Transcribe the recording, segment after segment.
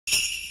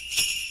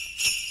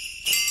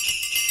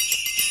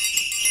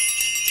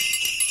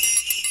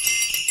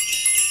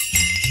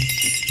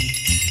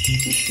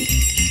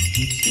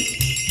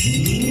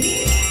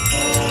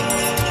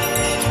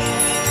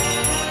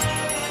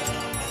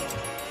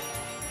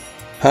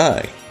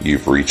Hi,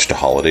 you've reached a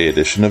holiday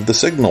edition of the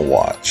Signal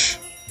Watch.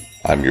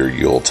 I'm your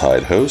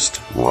Yuletide host,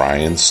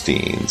 Ryan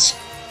Steens.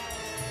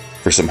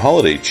 For some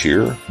holiday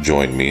cheer,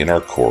 join me and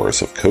our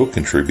chorus of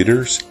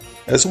co-contributors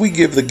as we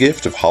give the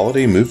gift of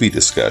holiday movie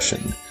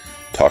discussion,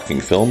 talking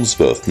films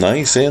both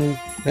nice and,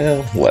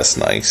 less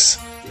nice.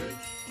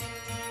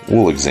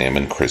 We'll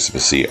examine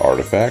Christmassy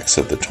artifacts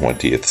of the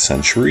 20th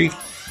century,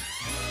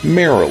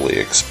 merrily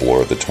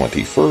explore the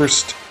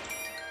 21st,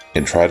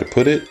 and try to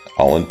put it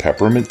all in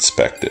peppermint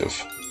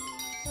perspective.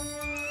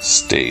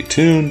 Stay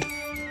tuned.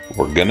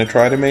 We're gonna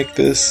try to make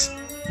this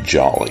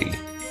jolly.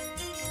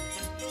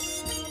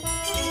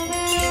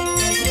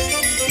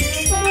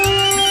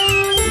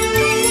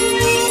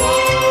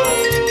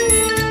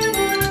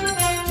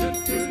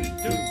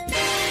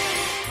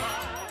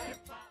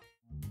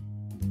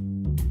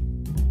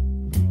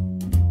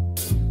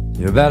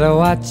 You better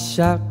watch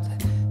out,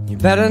 you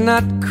better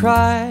not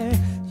cry,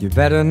 you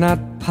better not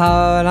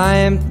pout, I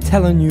am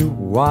telling you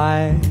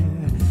why.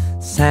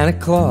 Santa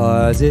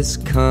Claus is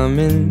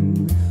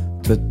coming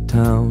to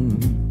town.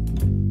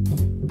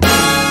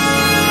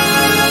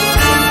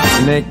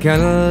 Making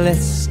a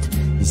list,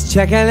 he's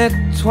checking it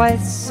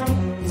twice.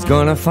 He's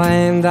gonna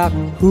find out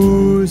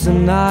who's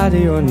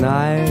naughty or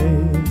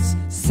nice.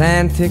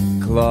 Santa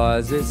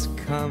Claus is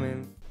coming.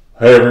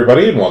 Hey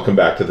everybody, and welcome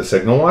back to the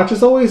Signal Watch.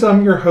 As always,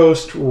 I'm your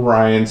host,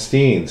 Ryan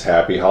Steens.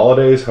 Happy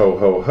holidays, ho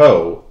ho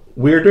ho.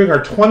 We are doing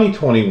our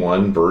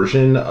 2021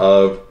 version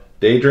of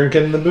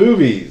Daydrinking the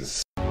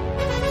movies.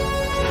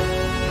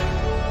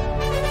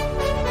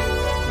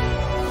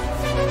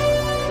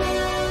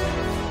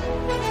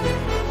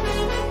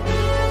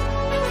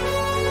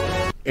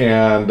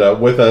 And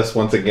with us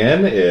once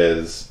again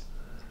is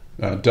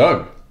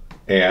Doug.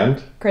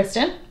 And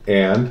Kristen.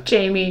 And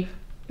Jamie.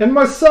 And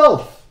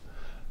myself.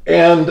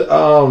 And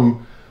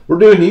we're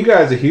doing you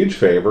guys a huge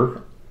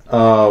favor.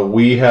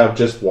 We have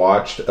just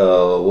watched a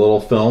little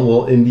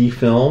indie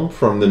film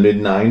from the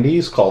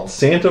mid-90s called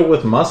Santa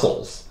with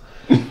Muscles.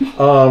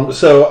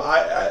 So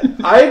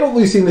I've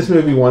only seen this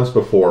movie once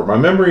before. My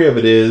memory of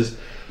it is,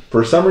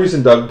 for some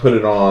reason, Doug put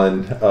it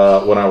on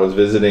when I was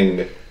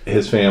visiting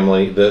his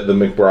family, the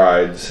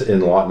McBrides in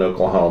Lawton,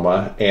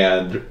 Oklahoma,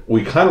 and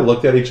we kind of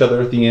looked at each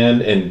other at the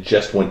end and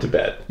just went to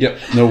bed. Yep,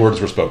 no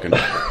words were spoken.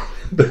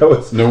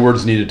 No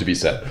words needed to be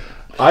said.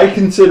 I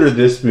consider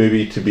this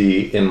movie to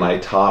be in my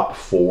top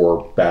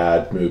 4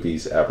 bad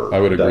movies ever. I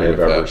would agree with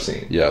that I've that. ever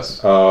seen.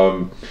 Yes.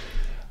 I'm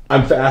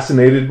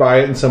fascinated by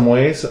it in some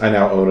ways. I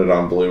now own it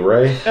on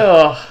Blu-ray.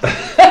 Ugh.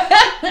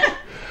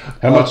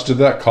 How much did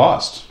that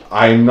cost?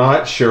 I'm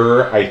not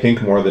sure. I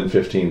think more than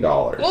 $15.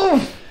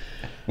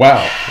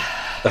 Wow.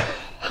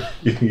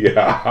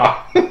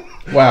 Yeah.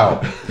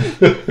 Wow.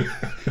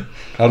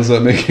 How does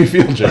that make you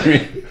feel,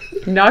 Jamie?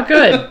 Not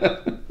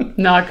good.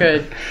 Not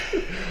good.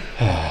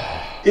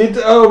 It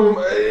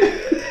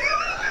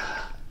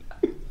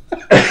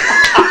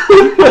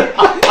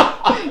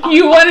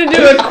You want to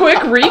do a quick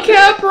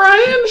recap,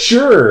 Ryan?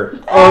 Sure.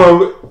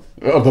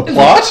 Of the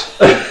plot?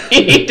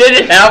 He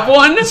didn't have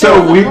one.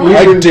 So we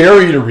I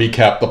dare you to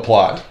recap the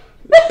plot.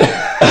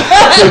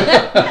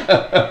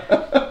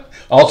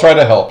 I'll try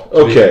to help.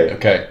 Okay.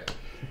 Okay.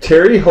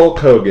 Terry Hulk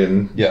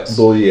Hogan, Yes.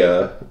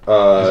 Belia,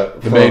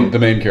 The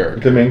main character.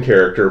 The main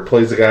character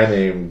plays a guy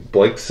named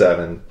Blake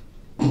Seven.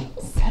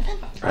 Seven?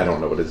 I don't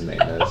know what his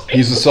name is.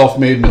 He's a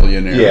self-made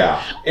millionaire.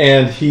 Yeah,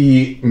 and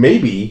he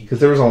because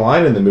there was a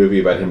line in the movie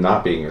about him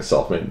not being a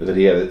self-made, that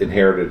he had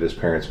inherited his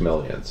parents'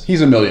 millions.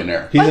 He's a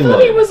millionaire. He's I a thought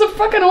millionaire. he was a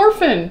fucking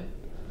orphan.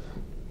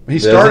 He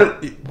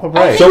started...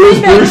 Right. So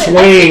is Bruce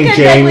Wayne, I think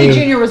Jamie.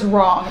 Dudley Jr. was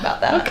wrong about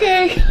that.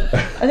 Okay.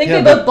 I think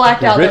they both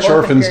blacked out. Rich the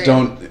orphan orphans period.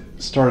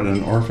 don't start in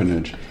an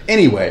orphanage.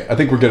 Anyway, I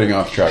think we're getting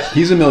off track.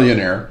 He's a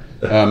millionaire.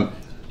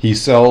 He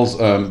sells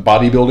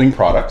bodybuilding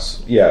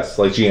products. Yes,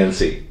 like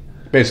GNC.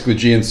 Basically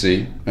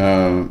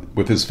GNC,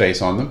 with his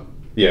face on them.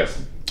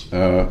 Yes.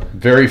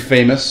 Very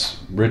famous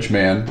rich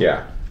man.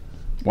 Yeah.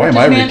 Why am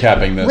I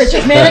recapping this?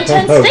 Richest man in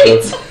 10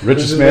 states.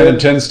 Richest man in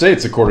 10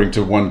 states, according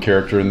to one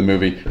character in the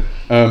movie.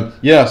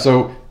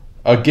 So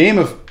a game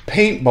of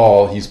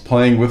paintball he's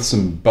playing with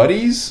some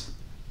buddies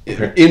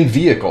in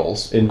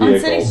vehicles. In On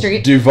vehicles. City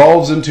Street.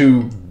 Devolves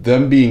into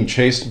them being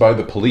chased by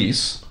the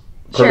police.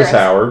 Curtis Sheriff.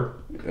 Howard.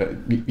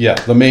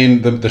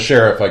 The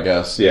sheriff, I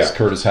guess, Yeah. is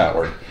Curtis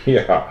Howard.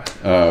 Yeah.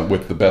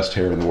 With the best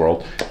hair in the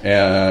world.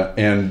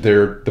 And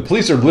the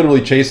police are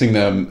literally chasing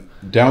them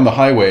down the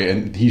highway,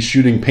 and he's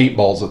shooting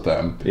paintballs at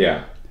them.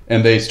 Yeah.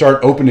 And they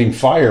start opening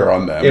fire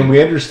on them. And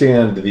we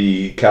understand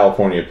the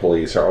California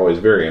police are always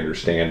very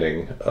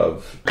understanding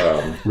of...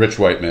 Rich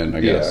white men,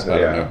 I guess. Yeah, I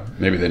don't know.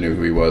 Maybe they knew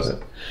who he was.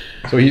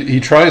 So he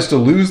tries to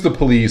lose the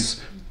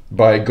police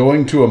by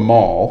going to a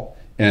mall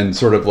and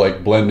sort of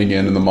like blending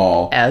in the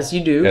mall. As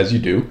you do.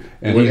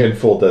 And in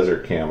full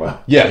desert camo.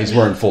 Yeah, he's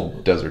wearing full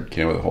desert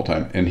camo the whole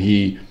time. And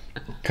he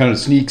kind of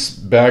sneaks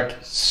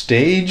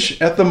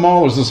backstage at the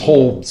mall. There's this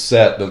whole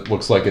set that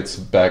looks like it's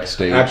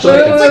backstage. Actually,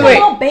 It's like Wait. a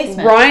little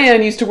basement.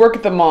 Ryan used to work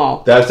at the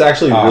mall. That's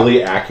actually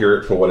really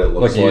accurate for what it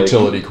looks like a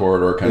utility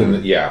corridor kind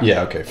of. Yeah.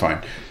 Yeah, okay, fine.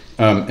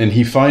 And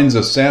he finds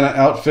a Santa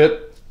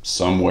outfit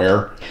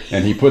somewhere,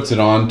 and he puts it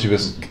on to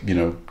his,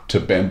 to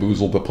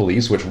bamboozle the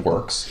police, which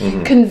works.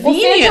 Mm-hmm.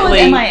 Conveniently, Santa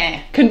was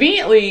MIA.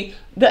 Conveniently,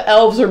 the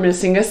elves are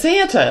missing a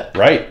Santa.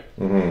 Right.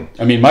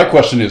 I mean, my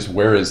question is,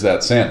 where is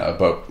that Santa?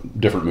 But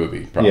different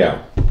movie, probably.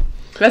 Yeah.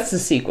 That's the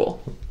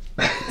sequel.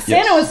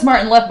 Santa was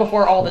smart and left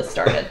before all this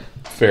started.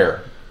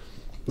 Fair.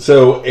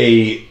 So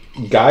a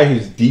guy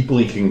who's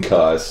deeply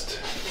concussed.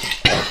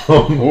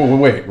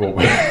 Wait.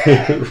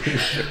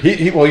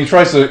 he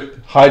tries to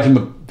hide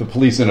from the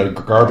police in a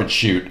garbage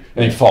chute,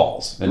 and he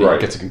falls, and he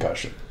gets a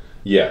concussion.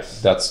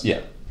 Yes.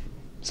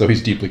 So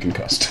he's deeply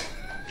concussed.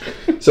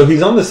 So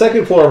he's on the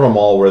second floor of a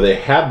mall where they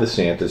have the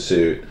Santa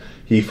suit.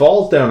 He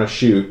falls down a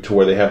chute to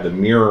where they have the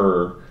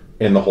mirror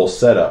and the whole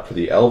setup for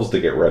the elves to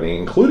get ready,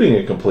 including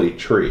a complete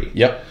tree.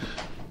 Yep.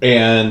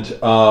 And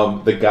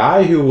the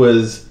guy who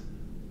was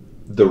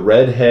the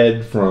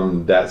redhead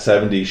from that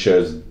 70s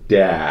show's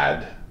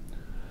dad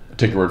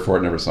Take your word for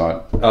it, never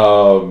saw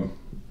it.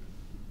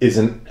 is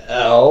an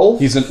elf.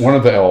 He's one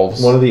of the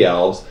elves. One of the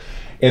elves.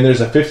 And there's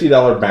a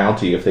 $50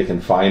 bounty if they can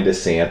find a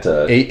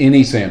Santa.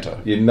 Any Santa.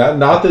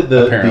 Not that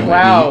the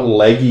Wow.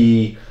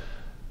 leggy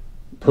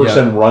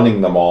person running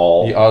the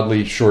mall. The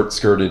oddly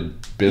short-skirted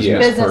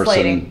business person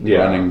lady.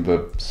 running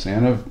the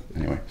Santa.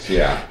 Anyway.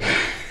 Yeah.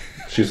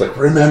 She's like,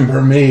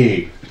 remember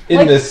me in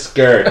Like- this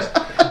skirt.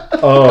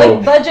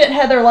 Like budget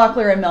Heather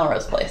Locklear in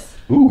Melrose Place.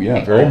 Ooh,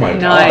 yeah, very Oh my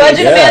good. Nice. god. Budget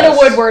yes. Amanda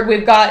Woodward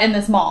we've got in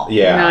this mall.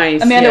 Yeah.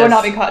 Nice. Amanda yes. would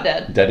not be caught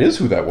dead. That is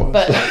who that was.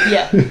 But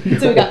yeah.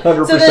 So we got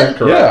 100% so then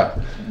correct.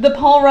 yeah. the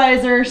Paul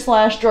Reiser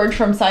 / George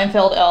from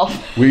Seinfeld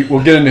elf.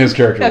 We'll get into his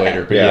character Okay.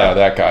 later, but Yeah. yeah,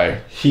 that guy.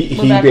 He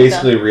back with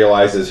basically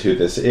realizes who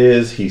this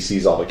is. He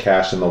sees all the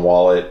cash in the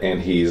wallet,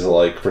 and he's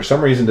like, for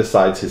some reason,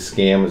 decides his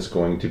scam is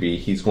going to be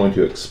he's going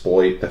to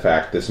exploit the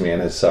fact this man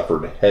has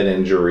suffered head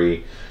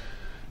injury,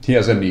 He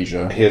has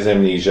amnesia. his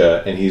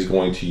amnesia, and he's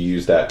going to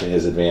use that to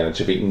his advantage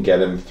if he can get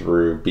him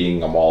through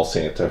being a mall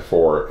Santa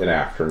for an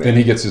afternoon. Then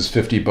he gets his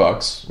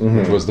 $50,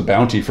 which was the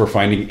bounty for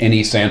finding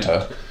any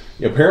Santa.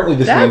 Apparently,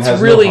 this man That's has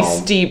really no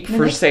home. steep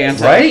for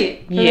Santa.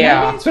 Right?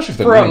 Yeah. Especially for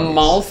the For a 90s.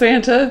 mall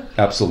Santa?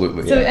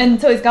 Absolutely.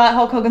 So he's got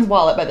Hulk Hogan's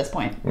wallet by this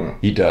point.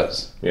 He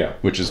does. Yeah.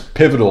 Which is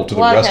pivotal to the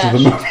Lot of rest of the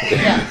movie.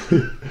 cash.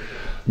 Yeah.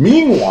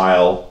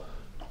 Meanwhile,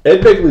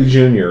 Ed Begley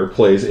Jr.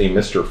 plays a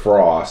Mr.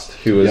 Frost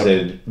who is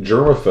a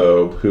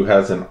germaphobe who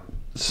has a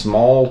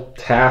small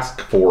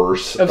task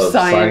force Of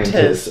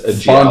scientists. a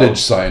jail. Bondage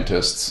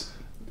scientists.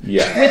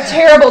 Yeah. With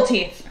terrible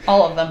teeth,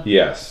 all of them.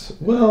 Yes.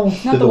 Well,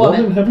 Not did the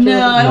woman. have No,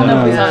 terrible- I don't know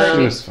if we saw that.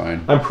 She was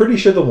fine. I'm pretty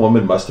sure the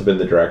woman must have been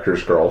the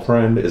director's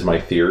girlfriend, is my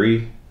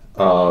theory.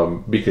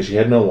 Because she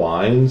had no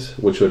lines,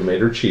 which would have made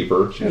her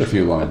cheaper. She had a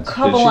few lines.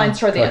 Couple Did she? lines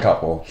toward the A end.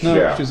 couple. No,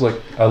 Yeah. she's like,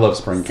 I love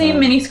springtime. Same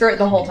mini skirt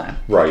the whole time.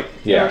 Right.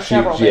 Yeah. Or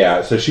several days.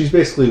 Yeah. So she's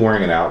basically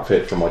wearing an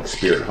outfit from like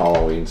Spirit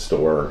Halloween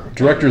store.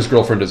 Director's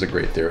girlfriend is a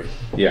great theory.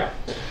 Yeah.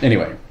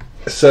 Anyway.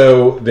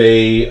 So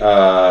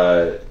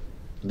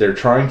they're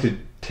trying to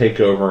take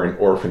over an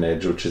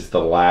orphanage, which is the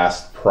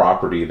last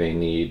property they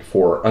need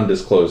for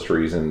undisclosed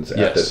reasons at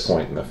Yes. this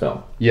point in the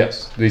film.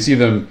 Yes. They see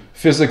them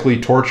physically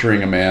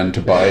torturing a man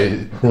to buy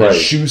Right. a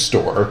shoe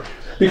store.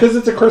 Because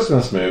it's a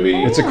Christmas movie.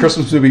 It's a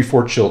Christmas movie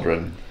for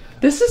children.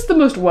 This is the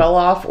most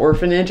well-off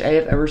orphanage I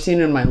have ever seen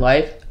in my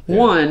life.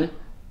 One,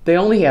 they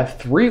only have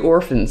 3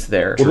 orphans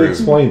there. Well, they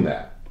explain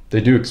that. They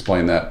do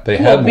explain that. They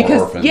Well, had more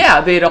because orphans.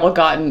 they'd all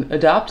gotten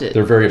adopted.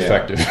 They're very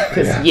effective.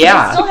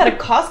 Yeah. Still had a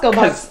Costco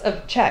box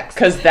of checks.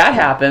 Because that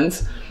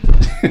happens.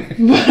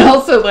 But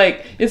also,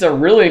 it's a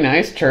really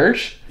nice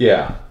church.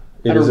 Yeah.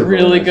 It And a is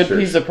really nice good church.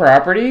 piece of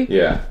property.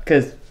 Yeah.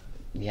 Because,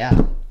 Yeah.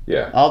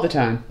 all the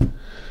time.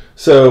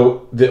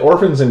 So the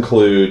orphans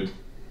include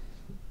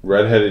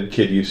redheaded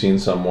kid you've seen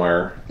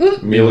somewhere,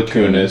 Mila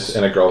Kunis,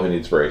 and a girl who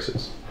needs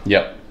braces.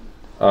 Yep.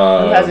 Who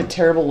has a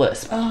terrible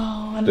lisp.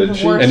 Oh, and Did the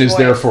she? worst And is voice.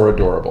 therefore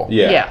adorable.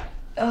 Yeah.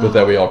 But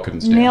that we all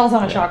couldn't stand. Nails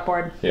on a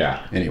chalkboard. Yeah.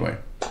 Anyway.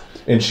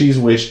 And she's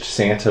wished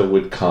Santa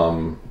would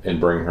come and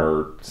bring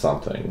her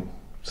something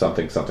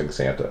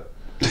Santa.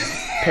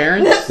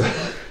 Parents?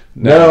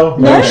 No,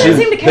 No, I didn't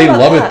seem to care They about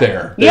love that. it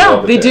there. They Yeah,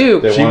 love it they there.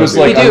 do. They She wanna was be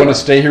like, there. I want to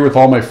stay here with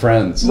all my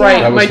friends. Right,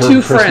 That was my her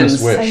 2 Christmas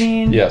friends. wish. I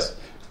mean-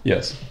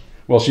 Yes.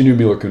 Well, she knew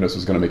Mila Kunis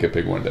was going to make it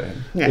big one day.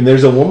 And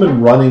there's a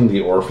woman running the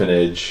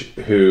orphanage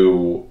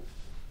who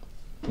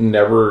I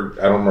don't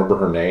remember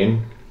her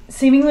name.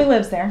 Seemingly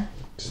lives there.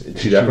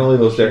 She definitely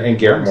lives there. And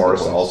Garrett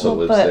Morris also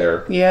lives But-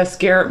 there. Yes,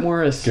 Garrett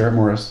Morris. Garrett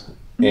Morris.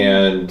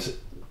 And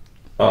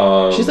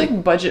She's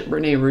like budget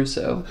Rene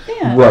Russo.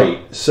 Yeah. right.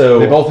 So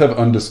They both have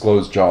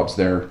undisclosed jobs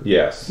there.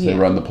 yes. They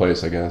run the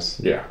place, I guess.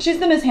 Yeah. She's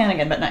the Miss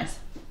Hannigan, but nice.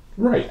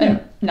 Right. And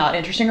not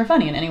interesting or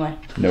funny in any way.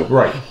 Nope.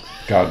 Right.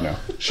 God, no.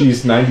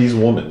 She's 90s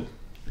woman.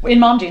 In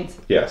mom jeans.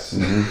 Yes.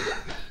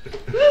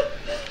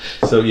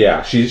 So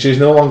yeah, she's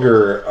no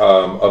longer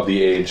of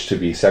the age to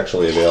be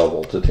sexually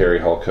available to Terry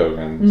Hulk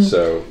Hogan.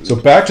 So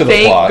back to the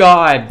Thank plot.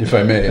 God. If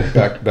I may,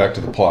 back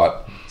to the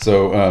plot.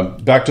 So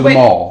back to the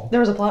mall. There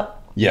was a plot?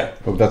 Yeah,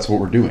 that's what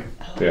we're doing.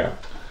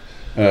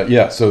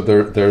 yeah. So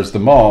there's the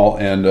mall,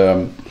 and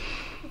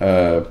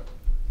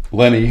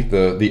Lenny,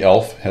 the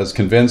elf, has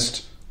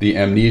convinced the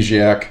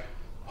amnesiac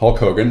Hulk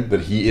Hogan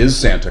that he is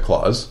Santa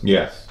Claus.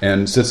 Yes.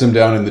 And sits him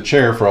down in the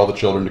chair for all the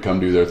children to come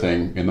do their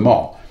thing in the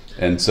mall.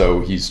 And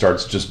so he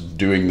starts just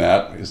doing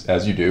that,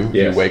 as you do.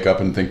 Yes. You wake up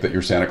and think that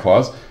you're Santa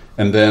Claus.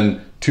 And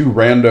then two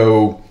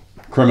rando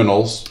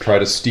criminals try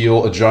to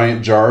steal a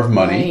giant jar of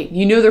money. Right.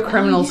 You know they're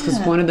criminals because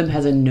one of them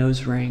has a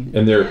nose ring.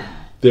 And they're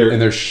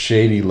And they're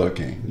shady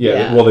looking.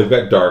 Yeah. Well, they've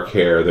got dark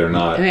hair. They're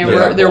not. And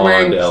not they're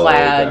wearing blonde LA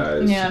plaid.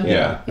 guys. Yeah. And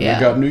Yeah. they've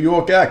got New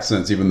York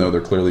accents, even though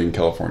they're clearly in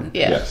California.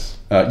 Yeah.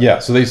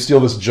 Yes. So they steal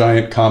this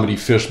giant comedy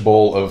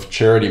fishbowl of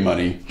charity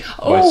money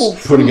by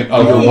putting it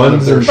under from- one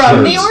of their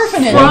From the shirts.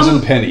 orphanage. Ones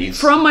and pennies.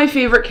 From my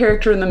favorite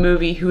character in the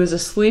movie, who is a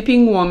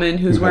sleeping woman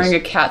who's Who wearing has-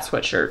 a cat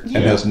sweatshirt. and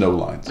has no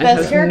lines. And Best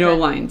has character. no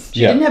lines.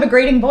 She didn't have a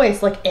grating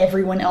voice like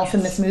everyone else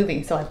in this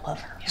movie, so I love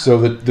her. So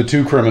the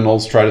two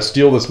criminals try to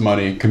steal this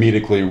money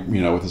comedically,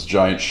 with this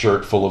giant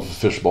shirt full of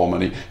fishbowl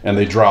money, and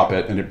they drop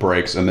it and it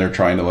breaks, and they're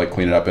trying to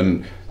clean it up.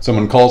 And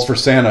someone calls for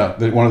Santa.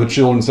 One of the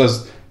children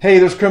says, "Hey,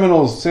 there's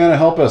criminals! Santa,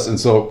 help us!" And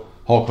so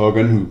Hulk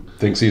Hogan, who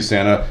thinks he's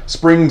Santa,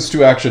 springs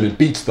to action and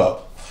beats the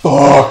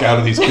fuck out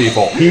of these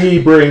people. He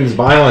brings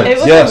violence. It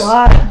was Yes, a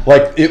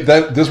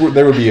lot.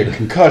 there would be a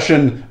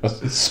concussion, a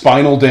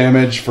spinal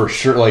damage for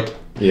sure.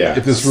 Yeah.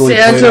 If this really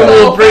played Santa out.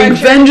 will bring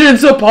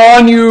vengeance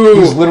upon He's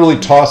you. literally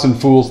tossing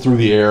fools through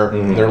the air.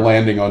 They're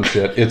landing on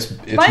shit. It's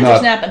Mines are not.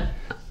 snapping.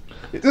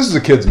 This is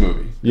a kids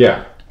movie.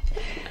 Yeah.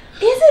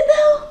 Is it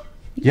though?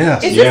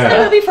 Yes. Is Yeah. this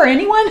a movie for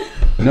anyone?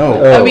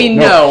 No. I mean,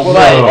 no, Well,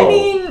 but I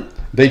mean,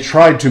 They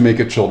tried to make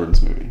a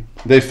children's movie.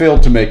 They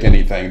failed to make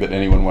anything that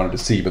anyone wanted to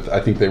see, but I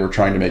think they were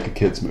trying to make a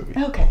kids movie.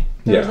 okay.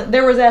 Yeah.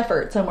 There was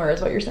effort somewhere,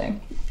 is what you're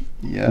saying.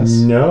 Yes.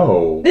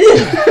 No.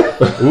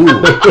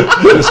 Ooh.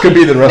 This could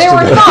be the rest There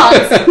of were the.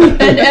 thoughts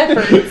and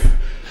efforts.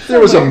 There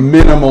was a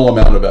minimal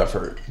amount of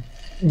effort.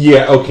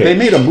 Yeah. Okay. They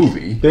made a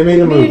movie. They made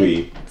a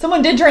movie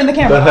Someone did turn the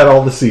camera. that had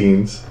all the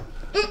scenes.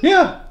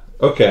 Yeah.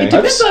 Okay.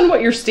 depends on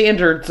what your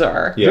standards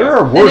are. Yeah. There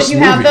are worse if you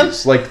have them-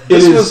 movies. Like It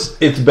this is. was.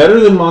 It's better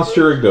than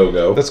Monster a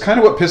Go-Go. That's kind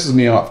of what pisses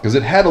me off because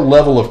it had a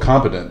level of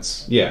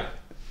competence. Yeah.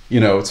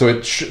 So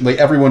it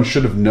everyone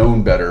should have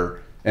known better,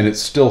 and it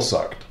still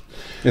sucked.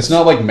 It's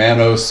not like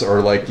Manos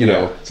or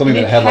something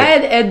It that had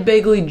had Ed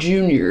Begley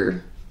Jr.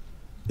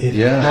 It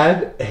Yeah.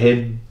 had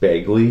Ed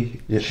Begley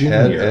it Jr.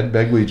 had Ed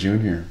Begley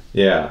Jr.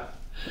 Yeah.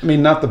 I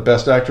mean, not the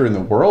best actor in the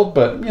world,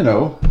 but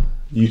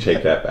You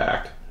take that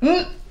back.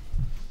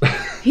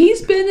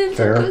 He's been in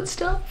Fair. some good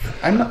stuff.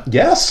 I'm not.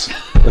 Yes,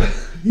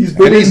 He's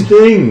been in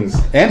things.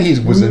 and he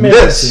was in Messy.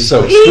 this,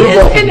 so He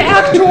is an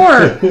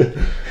actor.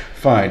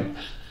 fine.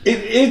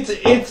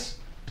 It's.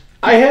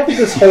 I have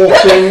this whole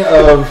thing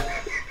of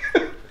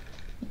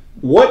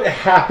what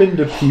happened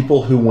to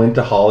people who went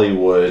to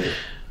Hollywood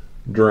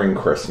during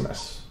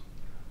Christmas,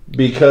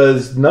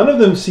 because none of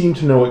them seem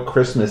to know what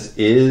Christmas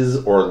is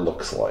or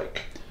looks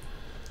like.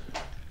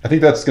 I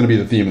think that's going to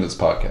be the theme of this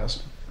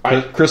podcast.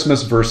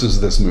 Christmas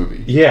versus this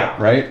movie. Yeah.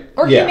 Right?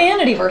 Or Yeah.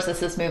 humanity versus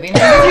this movie. Maybe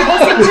people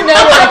seem to know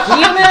that a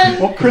human,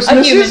 Well,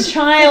 Christmas a human is-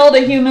 child, a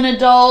human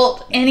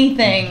adult,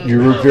 anything. You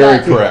were very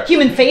But correct.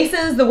 Human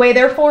faces, the way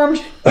they're formed.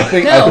 I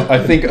think No. I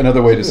think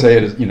another way to say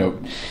it is,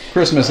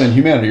 Christmas and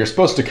humanity are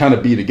supposed to kind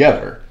of be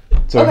together.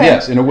 So Okay.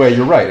 yes, in a way,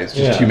 you're right. It's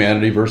just Yeah.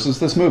 humanity versus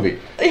this movie.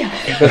 Yeah.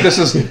 But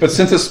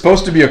since it's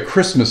supposed to be a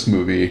Christmas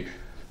movie,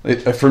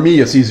 for me,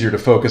 it's easier to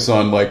focus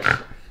on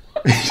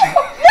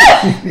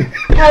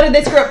How did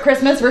they screw up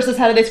Christmas versus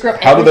how did they screw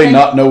up how do they everything?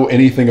 not know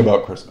anything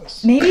about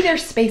Christmas? Maybe they're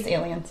space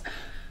aliens.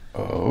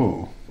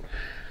 Oh,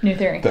 New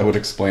theory. that would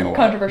explain a lot.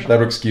 Controversial. That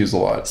would excuse a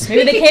lot.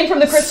 Maybe they came from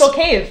the crystal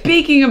cave,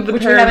 Speaking of the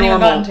which we haven't even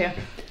gotten paranormal,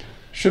 to.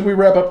 Should we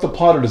wrap up the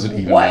plot, or does it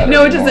even what? matter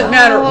No, it anymore? doesn't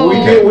matter. Oh.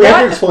 We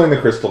have to explain the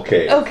Crystal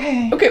Cave.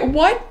 Okay. Okay,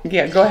 what?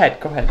 Yeah, go ahead.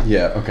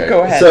 Yeah. Okay.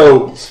 Go ahead.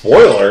 So,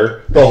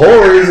 spoiler, the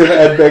whole reason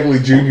Ed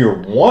Begley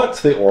Jr.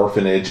 wants the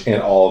orphanage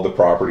and all of the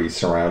properties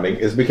surrounding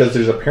is because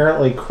there's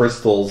apparently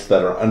crystals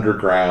that are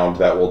underground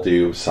that will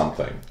do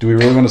something. Do we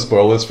really want to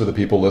spoil this for the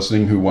people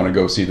listening who want to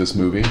go see this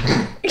movie?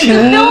 You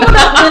know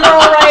about mineral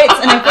rights,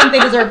 and I think they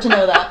deserve to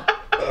know that.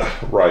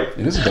 Right.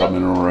 It is about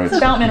mineral rights. It's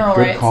about mineral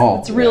Good rights. call.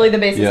 It's really the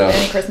basis Yeah. of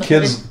any Christmas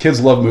kids movie.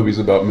 kids love movies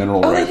about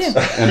mineral Oh, they rights do.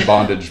 and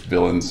bondage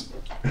villains.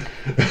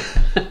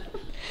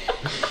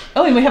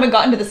 Oh, and we haven't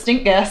gotten to the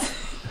stink gas.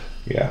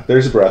 Yeah,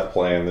 there's breath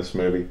play in this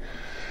movie.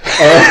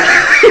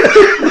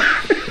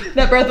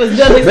 That breath was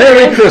deadly.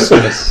 Merry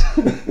Christmas.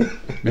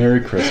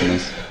 Merry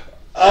Christmas.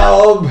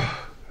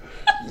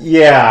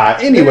 Yeah.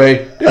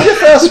 Anyway, did you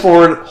fast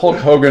forward? Hulk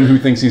Hogan, who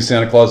thinks he's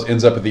Santa Claus,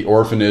 ends up at the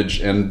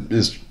orphanage and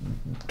is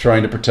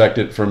trying to protect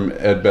it from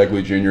Ed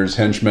Begley Jr.'s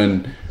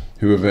henchmen,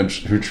 who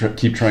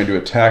keep trying to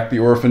attack the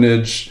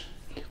orphanage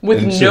With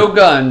and no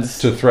guns.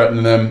 to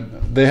threaten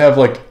them. They have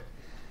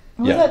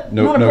that?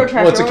 Not a protractor.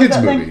 Well, it's a What was kids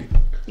that movie.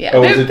 thing? Yeah,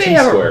 Oh, it was a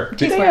T-square.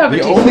 They have a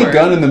The T-square. only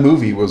gun in the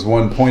movie was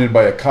one pointed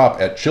by a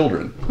cop at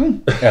children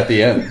at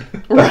the end.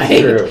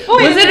 Right. True.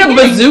 Was it a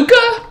bazooka?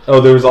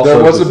 Oh, there was also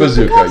There was a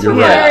bazooka. Cops You're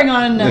were right. firing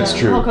on That's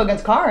true. Hulk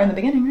Hogan's car in the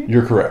beginning, right?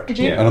 You're correct. Did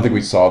you? I don't think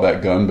we saw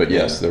that gun, but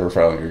yes, Yeah. they were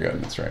firing your gun.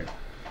 That's right.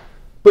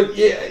 But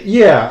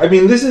yeah, I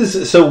mean, this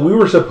is so we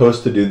were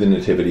supposed to do the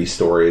Nativity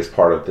story as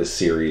part of this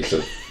series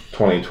of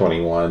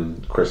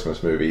 2021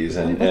 Christmas movies,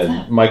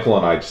 and Michael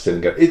and I just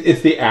didn't get it.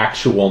 It's the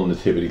actual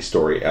Nativity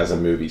story as a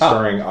movie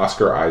starring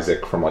Oscar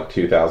Isaac from like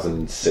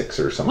 2006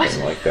 or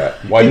something like that.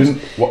 Why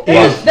didn't?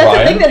 That's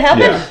the thing that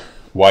happened? Yeah,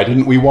 Why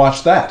didn't we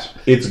watch that?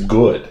 it's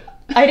good.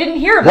 I didn't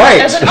hear about Right.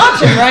 it as an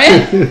option,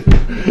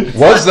 Ryan.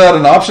 Was that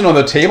an option on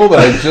the table that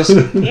I just?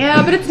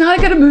 Yeah, but it's not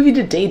a good movie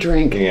to day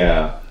drink.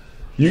 Yeah,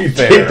 you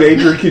Fair. take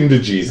Daydrinking to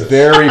Jesus.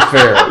 Very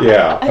fair.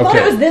 Yeah. I thought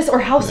Okay. it was this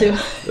or Hausu.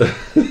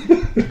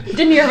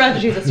 Didn't hear about the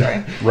Jesus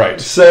story. Right.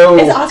 So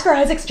Is Oscar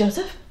Isaac's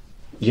Joseph?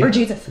 yeah, Or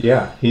Jesus?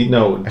 Yeah, feel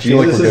like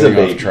Jesus we're is a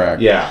getting off baby. track.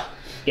 Yeah.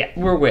 Yeah,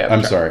 we're way up.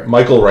 I'm sorry.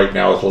 Michael right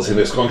now is listening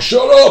to this going,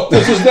 shut up,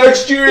 this is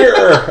next year.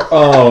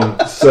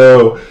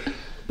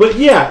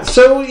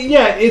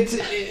 It's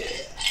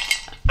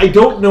I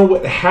don't know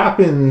what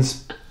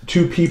happens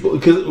to people,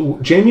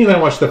 because Jamie and I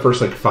watched the first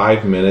like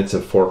 5 minutes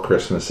of Four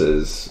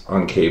Christmases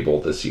on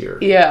cable this year.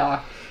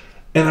 Yeah.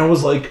 And I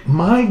was like,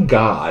 my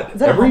God. Is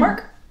that a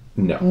Hallmark?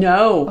 No.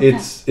 No.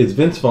 It's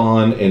Vince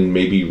Vaughn and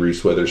maybe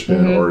Reese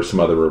Witherspoon or some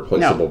other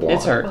replaceable No, blonde.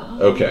 it's her.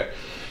 Okay.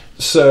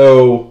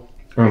 So,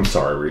 I'm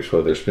sorry, Reese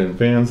Witherspoon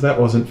fans.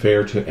 That wasn't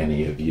fair to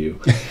any of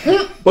you.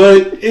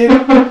 But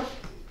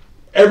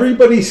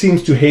everybody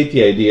seems to hate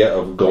the idea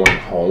of going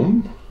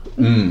home.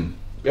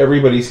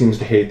 Everybody seems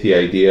to hate the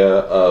idea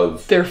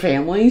of Their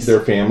families. their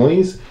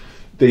families.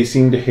 They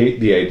seem to hate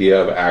the idea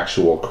of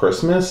actual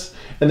Christmas.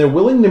 And they're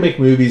willing to make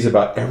movies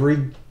about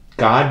every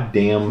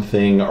goddamn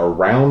thing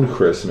around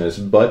Christmas,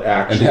 but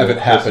actually And have it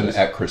happen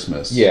at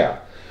Christmas. Yeah.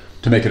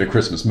 To make it a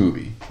Christmas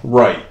movie.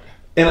 Right.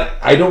 And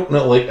I don't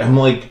know, like, I'm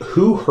like,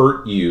 who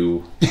hurt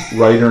you,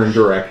 writer and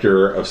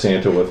director of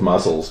Santa with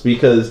Muscles?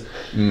 Because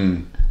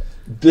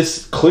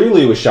this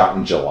clearly was shot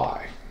in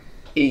July.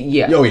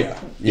 Yeah. Oh yeah.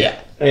 Yeah.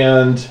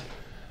 And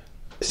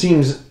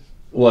seems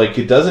like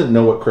it doesn't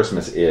know what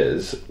Christmas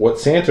is, what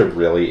Santa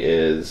really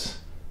is,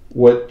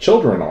 what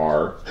children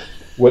are,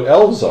 what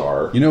elves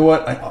are. You know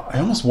what? I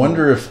almost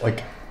wonder if,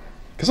 like,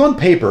 because on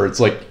paper it's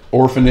like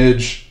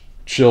orphanage,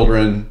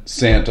 children,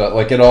 Santa,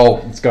 like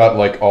it's got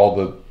like all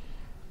the,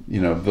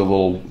 you know,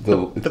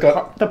 it's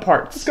got The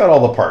parts. it's got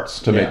all the parts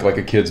to make Yeah. like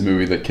a kids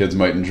movie that kids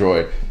might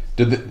enjoy.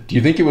 Do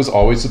you think it was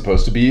always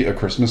supposed to be a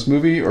Christmas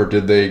movie, or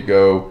did they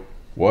go,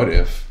 what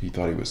if he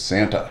thought he was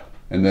Santa,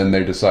 and then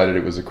they decided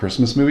it was a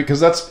Christmas movie?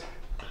 Because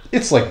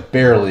it's like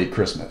barely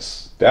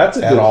Christmas. That's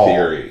a at good all.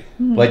 theory.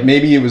 Like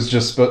maybe it was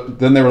just, but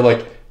then they were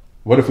like,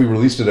 what if we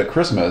released it at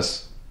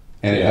Christmas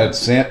and it Yeah. had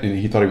Santa, and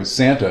he thought he was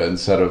Santa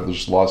instead of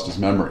just lost his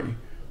memory?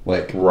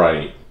 Like,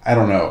 Right. I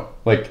don't know.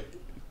 Like,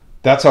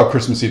 that's how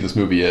Christmassy this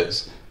movie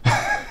is.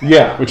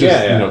 Yeah. Which yeah,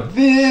 is, yeah. you know,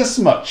 this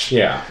much.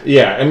 Yeah.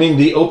 Yeah. I mean,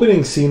 the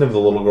opening scene of the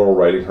little girl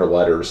writing her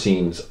letter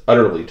seems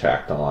utterly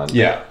tacked on.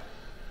 Yeah.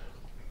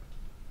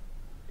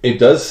 It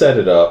does set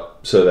it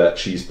up so that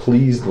she's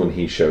pleased when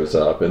he shows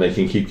up, and they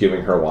can keep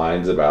giving her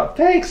lines about,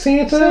 thanks,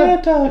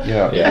 Santa.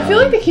 Yeah. Yeah. I feel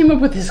like they came up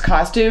with his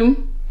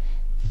costume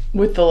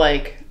with the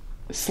like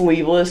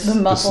sleeveless The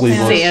muscle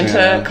sleeveless pants.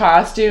 Santa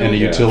costume And a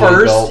Yeah. utility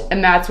first, belt.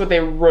 and that's what they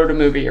wrote a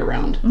movie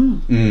around.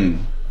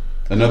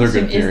 Another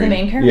good Is theory. the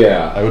main character?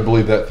 Yeah. I would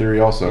believe that theory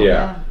also.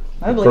 Yeah.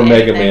 I believe For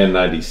Mega anything. Man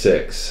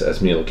 96,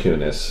 as Mila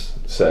Kunis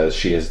says,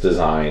 she has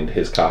designed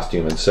his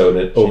costume and sewn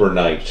it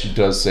overnight. She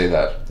does say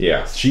that.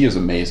 Yes. She is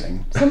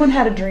amazing. Someone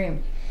had a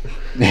dream.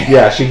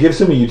 Yeah, she gives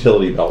him a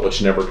utility belt,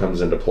 which never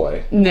comes into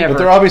play. Never. But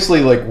they're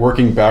obviously like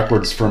working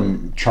backwards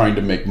from trying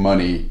to make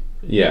money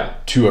Yeah.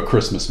 to a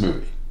Christmas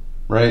movie,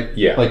 right?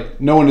 Yeah. Like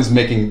no one is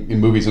making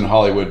movies in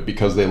Hollywood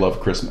because they love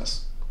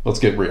Christmas. Let's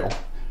get real.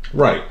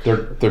 Right.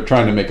 They're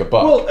trying to make a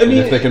buck. Well, I mean- and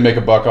if they can make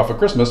a buck off of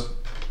Christmas,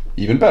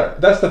 even better.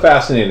 That's the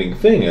fascinating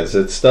thing, is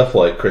it's stuff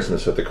like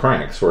Christmas with the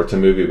Cranks, where it's a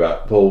movie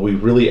about, well, we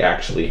really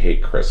actually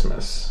hate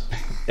Christmas.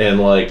 And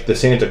like The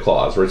Santa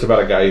Claus, where it's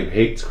about a guy who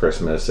hates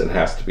Christmas and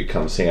has to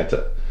become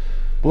Santa.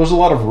 Well, there's a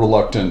lot of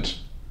reluctant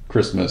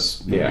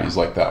Christmas movies Yeah.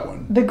 like that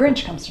one. The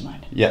Grinch comes to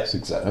mind. Yes,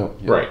 exactly. Oh,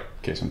 yeah. Right.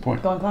 Case in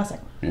point. Going classic.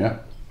 Yeah.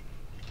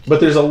 But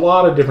there's a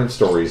lot of different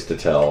stories to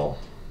tell.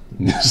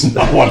 This is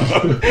not one of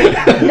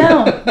them.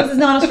 No, this is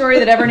not a story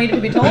that ever needed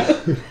to be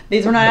told.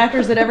 These were not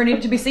actors that ever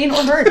needed to be seen or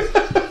heard.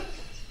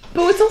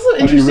 But what's also do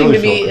you interesting really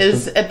to me feel,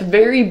 is at the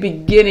very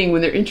beginning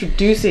when they're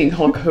introducing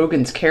Hulk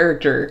Hogan's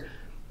character,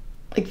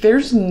 like they're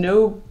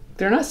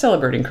not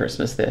celebrating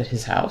Christmas at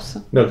his house.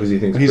 No, because he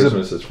thinks He's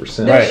Christmas is for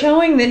sin. They're Right.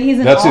 showing that he's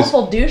an That's his-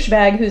 awful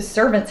douchebag whose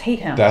servants hate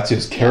him. That's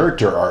his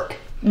character arc.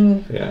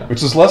 Yeah.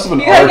 Which is less of an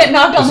You gotta arc. get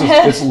knocked on the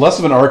head. It's less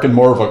of an arc and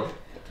more of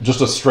just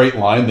a straight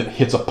line that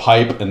hits a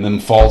pipe and then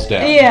falls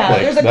down. Yeah,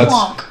 there's a that's-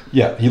 clonk.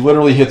 Yeah, he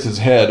literally hits his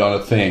head on a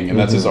thing, and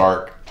that's his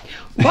arc.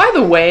 By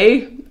the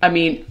way, I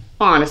mean,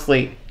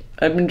 honestly,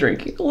 I've been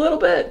drinking a little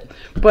bit,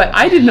 but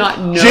I did not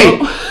know. Gee.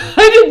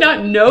 I did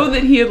not know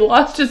that he had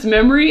lost his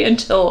memory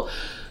until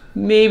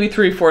maybe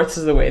 3/4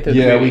 of the way through the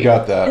Yeah, movie. we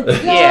got that.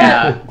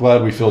 Yeah.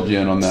 Glad we filled you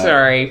in on that.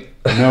 Sorry.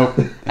 Nope.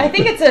 I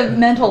think it's a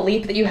mental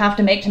leap that you have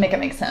to make it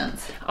make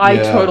sense. I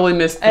Yeah. totally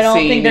missed the I don't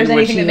scene think there's in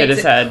which anything he that hit makes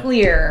his it head.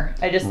 clear.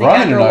 I just think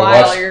Ryan after and a I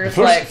while watched you're just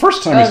first, like,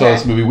 first time we saw okay.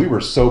 this movie, we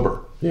were sober,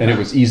 and it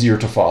was easier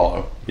to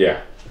follow. Yeah.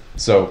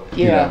 So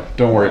you Yeah. know,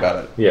 don't worry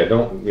about it. Yeah,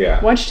 don't, yeah.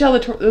 Why don't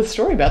you tell the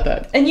story about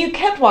that? And you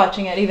kept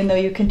watching it even though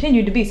you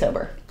continued to be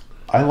sober.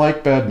 I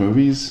like bad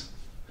movies.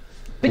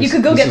 But you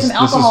could go get some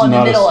alcohol in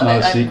the middle of Not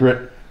it. a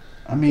secret.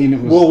 I mean,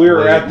 it was. Well, we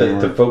were late, at we the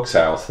weren't- folks'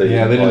 house.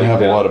 Yeah, they didn't like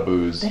have a that. lot of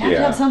booze. They have to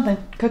Yeah. have something.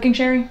 Cooking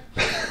sherry.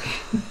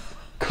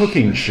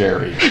 Cooking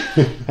sherry.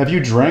 Have you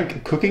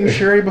drank cooking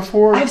sherry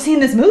before? I've seen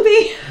this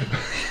movie.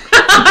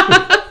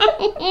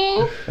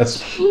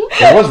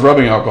 It was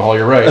rubbing alcohol.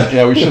 You're right.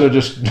 Yeah, we should have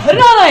just Put it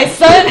on ice,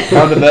 son.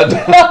 pounded that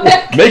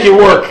down. Make it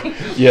work.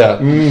 Yeah.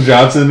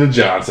 Johnson and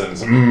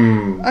Johnson's.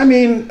 I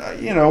mean,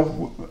 you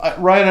know,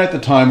 Ryan and I at the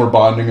time were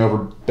bonding over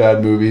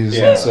bad movies,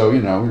 Yeah. and so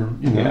you know,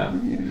 Yeah.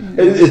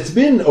 It's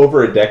been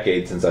over a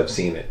decade since I've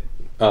seen it.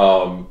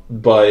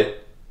 But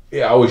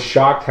yeah, I was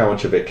shocked how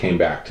much of it came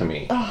back to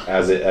me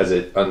as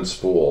it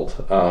unspooled.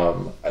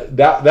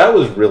 That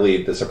was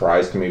really the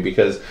surprise to me,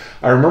 because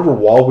I remember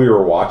while we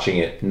were watching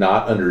it,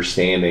 not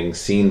understanding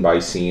scene by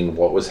scene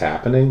what was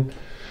happening,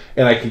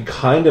 and I could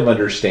kind of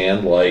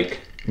understand, like,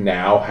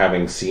 now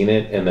having seen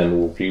it and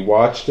then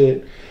rewatched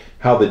it,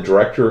 how the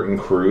director and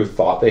crew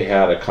thought they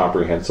had a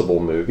comprehensible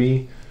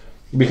movie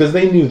because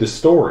they knew the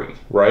story,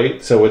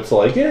 right? So it's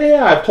like,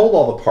 yeah, I've told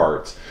all the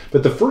parts,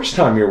 but the first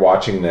time you're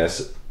watching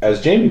this, as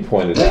Jamie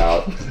pointed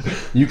out,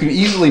 You can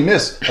easily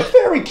miss a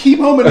very key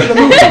moment in the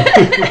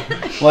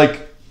movie.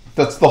 Like,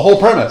 that's the whole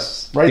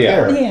premise right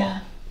Yeah. there. Yeah.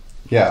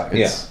 Yeah,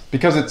 it's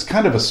because it's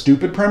kind of a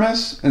stupid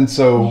premise, and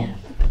so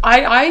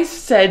I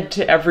said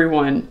to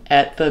everyone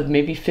at the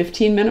maybe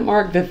 15-minute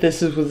mark that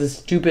this was the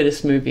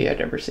stupidest movie I'd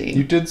ever seen.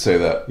 you did say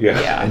that.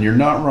 Yeah. And you're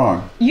not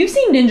wrong. You've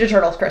seen Ninja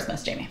Turtles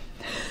Christmas, Jamie.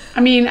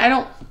 I mean, I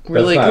don't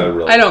really, not a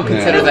really- I don't Yeah.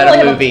 consider It's that really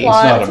a a movie.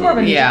 plot. It's not it's a more of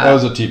a movie. Yeah. That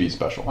was a TV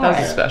special. That was a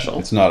Alright. special.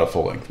 It's not a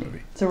full-length movie.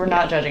 So we're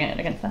not judging it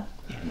against that.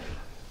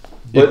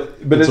 but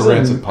It's as a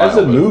rancid pile, as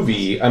a but-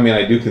 movie, I mean,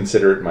 I do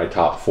consider it in my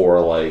top 4.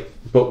 Like,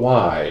 but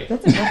why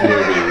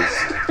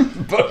movies?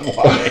 But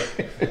why?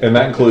 And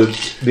that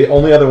includes the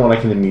only other one I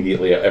can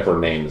immediately ever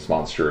name is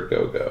Monster a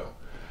Go-Go.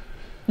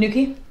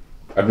 Nuki?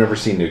 I've never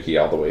seen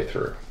Nuki all the way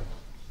through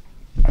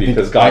think-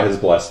 because God has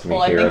blessed me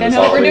Well, I here. think in I this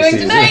know what we're holiday doing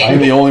season. tonight. I'm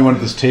the only one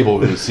at this table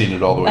who has seen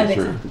it all the way I think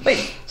through. so. Wait,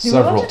 did we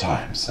Several watch it?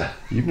 times.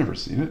 You've never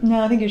seen it?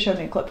 No, I think you showed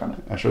me a clip from it.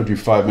 I showed you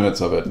 5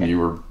 minutes of it, and you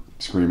were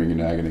screaming in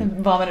agony.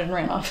 Vomited and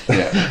ran off.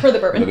 Yeah. For the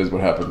bourbon. That is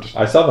what happened.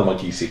 I saw the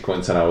monkey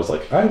sequence and I was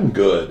like, I'm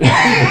good.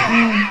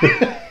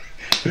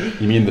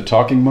 You mean the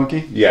talking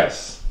monkey?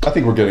 Yes. I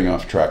think we're getting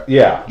off track.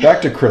 Yeah.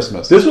 Back to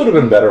Christmas. This would have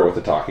been better with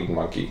the talking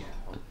monkey.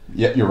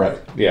 Yeah, you're right.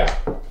 Yeah.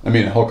 I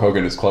mean, Hulk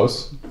Hogan is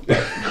close.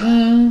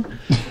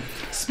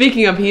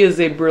 Speaking of, he is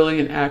a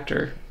brilliant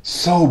actor.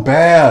 So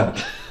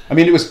bad. I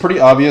mean, it was pretty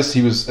obvious.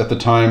 He was, at the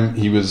time,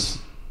 he was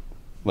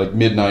like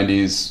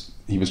mid-90s.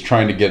 He was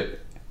trying to get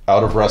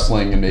out of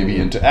wrestling and maybe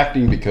into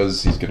acting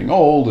because he's getting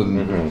old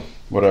and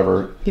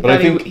whatever. He But I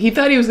thought think, he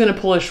thought he was going to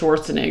pull a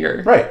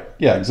Schwarzenegger. right,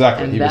 yeah,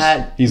 exactly.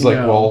 And He's like,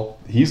 no. well,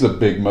 he's a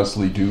big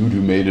muscly dude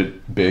who made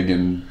it big,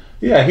 and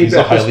Yeah, he's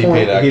a at this highly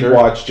point, paid actor. He'd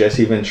watch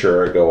Jesse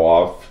Ventura go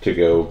off to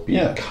go be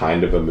Yeah.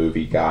 kind of a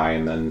movie guy,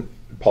 and then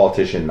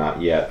politician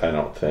not yet, I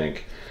don't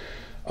think.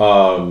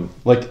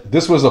 Like,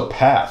 this was a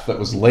path that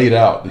was laid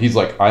out. He's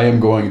like, I am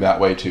going that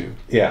way too.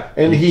 Yeah,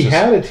 and He's he just-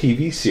 had a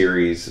TV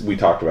series. We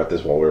talked about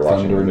this while we were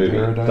watching Thunder the in movie,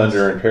 Paradise?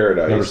 Thunder in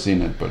Paradise. Never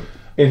seen it, but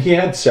And he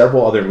had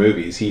several other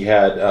movies. He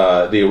had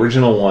the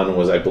original one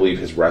was, I believe,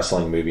 his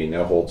wrestling movie,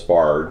 No Holds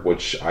Barred,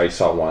 which I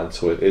saw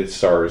once. It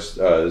stars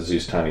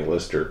Zeus Tiny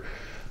Lister.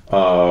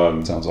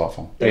 sounds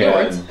awful. And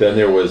Lords. then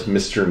there was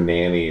Mr.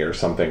 Nanny or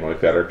something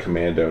like that, or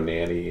Commando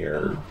Nanny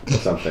or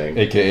something.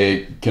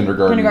 AKA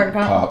kindergarten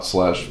Kindergarten cop /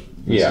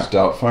 Yeah. Mrs.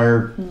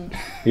 Doubtfire.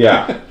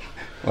 Yeah.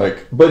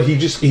 Like, But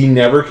he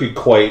never could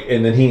quite,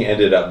 and then he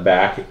ended up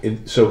back,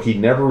 so he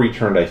never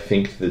returned, I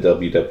think, to the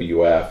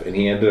WWF, and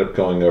he ended up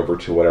going over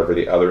to whatever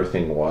the other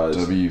thing was.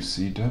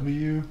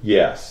 WCW?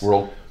 Yes.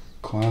 World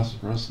Class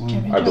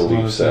Wrestling? I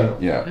believe so.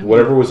 Yeah.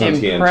 Whatever was on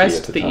TNT at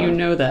Impressed the that time. you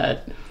know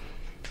that.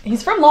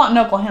 He's from Lawton,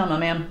 Oklahoma,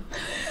 man.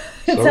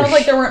 It So sounds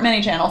like there weren't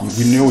many channels.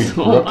 We knew we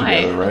grew up Oh my.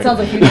 together, right? It sounds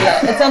like you knew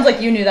that. It sounds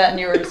like you knew that and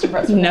you were just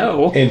impressed with it.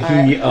 No. And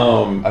he,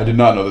 I did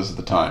not know this at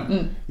the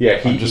time. yeah,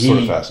 he, I'm just he sort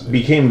of fascinated.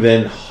 became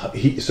then,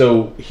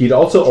 so he'd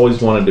also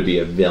always wanted to be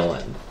a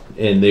villain,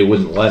 and they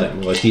wouldn't let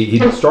him. Like, he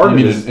I started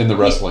mean, his- in the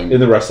wrestling. in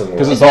the wrestling world.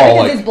 Because it's Is that all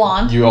because like he's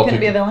blonde? You all He couldn't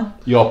pick, be a villain?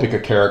 You all pick a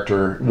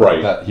character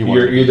Right. that he You're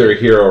wanted to be. either a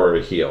hero or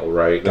a heel,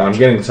 right? And I'm Gotcha.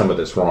 getting some of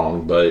this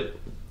wrong, but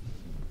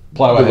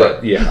Plow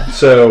ahead. yeah.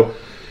 So,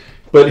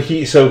 but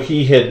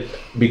he had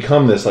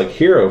become this like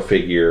hero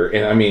figure,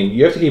 and I mean,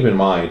 you have to keep in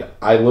mind,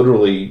 I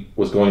literally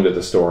was going to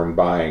the store and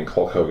buying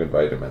Hulk Hogan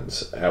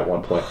vitamins at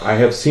one point. I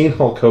have seen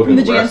Hulk Hogan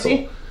From the wrestle.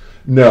 GNC?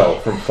 No,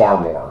 from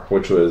Farmore,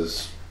 which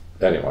was...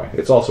 Anyway,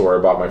 it's also where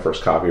I bought my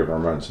first copy of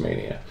Ramones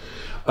Mania.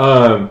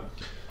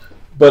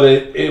 But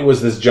it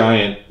was this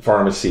giant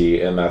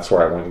pharmacy, and that's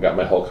where I went and got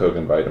my Hulk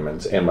Hogan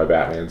vitamins and my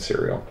Batman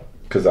cereal,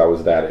 because I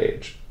was that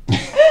age.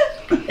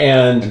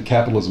 And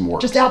capitalism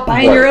works. Just out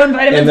buying your own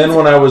vitamins. And then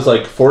when I was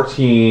like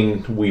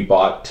 14, we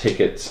bought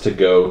tickets to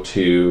go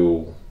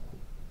to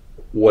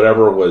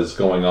whatever was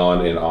going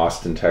on in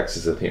Austin,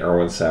 Texas at the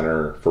Irwin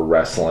Center for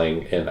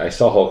wrestling, and I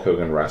saw Hulk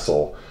Hogan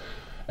wrestle.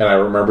 And I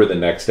remember the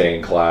next day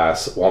in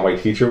class, while my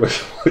teacher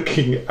was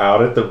looking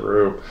out at the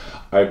room,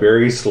 I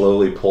very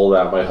slowly pulled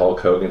out my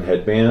Hulk Hogan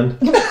headband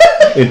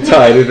and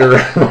tied it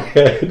around my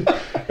head.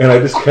 And I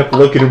just kept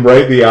looking him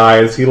right in the eye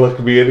as he looked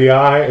me in the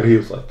eye, and he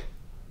was like...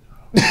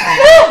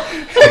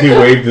 He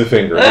waved the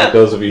finger,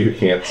 those of you who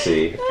can't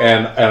see.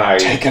 And I...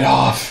 Take it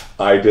off.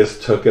 I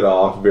just took it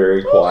off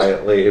very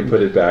quietly and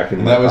put it back in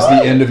And my that was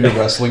the end of your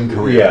wrestling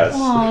career. Yes.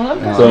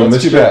 Aw, So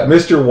that's too bad.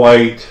 Mr.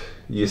 White,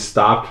 you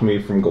stopped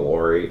me from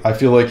glory. I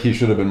feel like he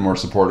should have been more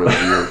supportive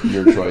of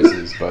your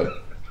choices, but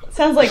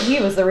sounds like he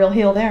was the real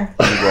heel there.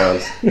 he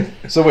was.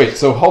 So wait,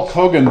 so Hulk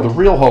Hogan, the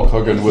real Hulk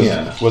Hogan,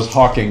 Yeah. was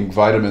hawking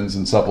vitamins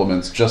and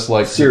supplements just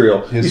like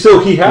Cereal. his- So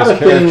he had his a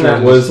thing character that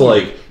in was his-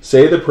 like,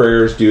 say the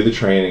prayers, do the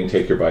training,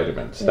 take your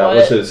vitamins. That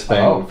was What? his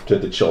thing Oh. to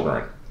the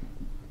children.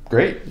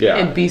 Great. Yeah.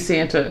 And be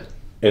Santa.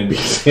 And be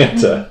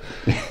Santa.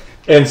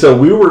 And so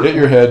we were... Hit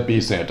your head, be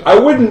Santa. I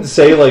wouldn't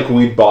say like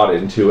we bought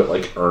into it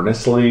like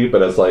earnestly,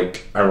 but as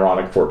like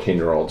ironic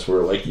 14-year-olds, we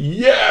were like,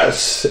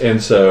 yes!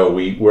 And so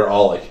we're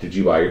all like, did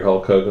you buy your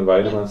Hulk Hogan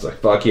vitamins? Like,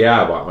 fuck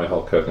yeah, I bought my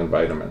Hulk Hogan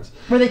vitamins.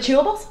 Were they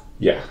chewables?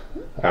 Yeah,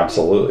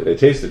 absolutely. They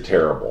tasted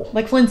terrible.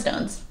 Like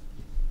Flintstones.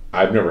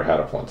 I've never had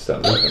a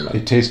Flintstone vitamin.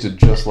 It tasted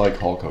just like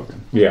Hulk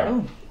Hogan.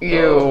 Yeah.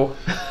 Ew.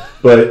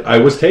 But I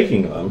was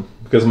taking them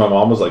because my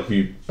mom was like, if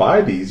you buy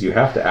these, you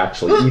have to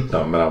actually eat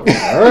them. And I was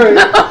like, all right.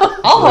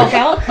 I'll Hulk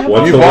out.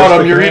 What's You the bought worst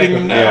them, that you're can eating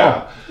happen? them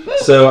now. Yeah.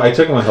 So I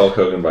took my Hulk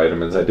Hogan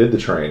vitamins. I did the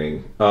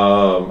training.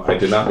 I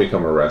did not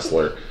become a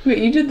wrestler. Wait,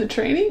 you did the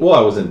training? Well,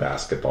 I was in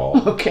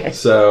basketball. Okay.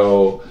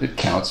 So, It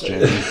counts,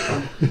 Jamie.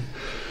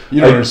 You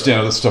don't understand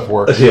how this stuff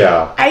works.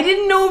 yeah. I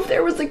didn't know if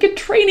there was like a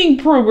training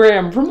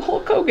program from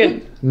Hulk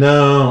Hogan.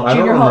 No, I don't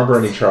Junior remember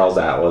Hulks. any Charles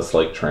Atlas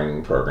like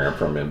training program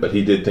from him, but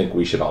he did think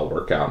we should all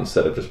work out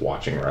instead of just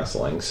watching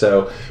wrestling.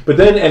 So, but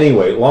then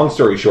anyway, long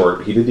story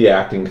short, he did the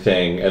acting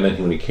thing, and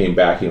then when he came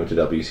back, he went to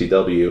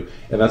WCW,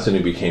 and that's when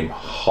he became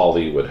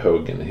Hollywood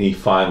Hogan. And he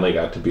finally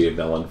got to be a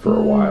villain for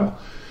a while.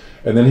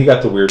 And then he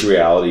got the weird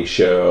reality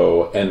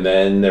show, and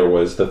then there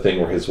was the thing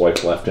where his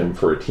wife left him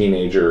for a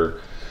teenager.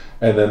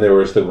 And then there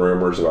was the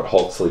rumors about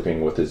Hulk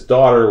sleeping with his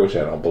daughter, which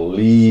I don't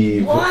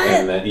believe. What?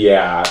 And then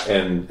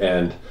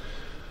and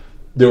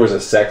there was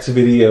a sex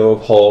video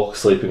of Hulk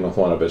sleeping with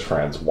one of his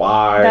friend's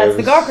wives. That's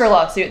the Gawker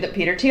lawsuit that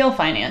Peter Thiel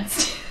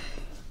financed.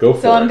 Go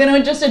for So it. I'm going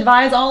to just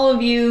advise all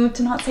of you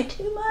to not say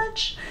too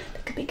much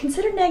that could be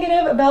considered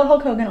negative about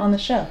Hulk Hogan on the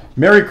show.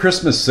 Merry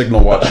Christmas,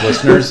 Signal Watch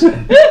listeners.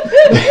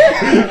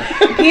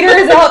 Peter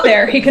is out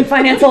there. He can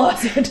finance a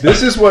lawsuit.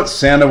 This is what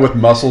Santa with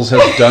muscles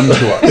has done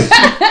to us.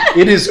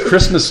 It is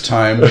Christmas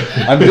time.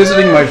 I'm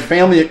visiting my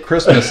family at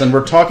Christmas, and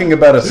we're talking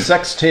about a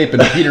sex tape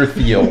and Peter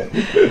Thiel.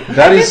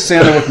 That is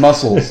Santa with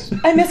muscles.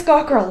 I miss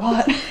Gawker a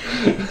lot.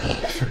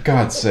 For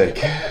God's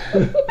sake.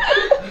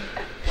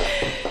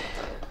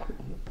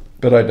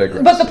 But I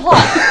digress. But the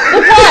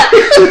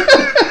plot.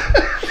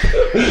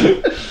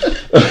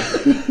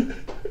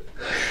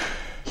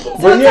 So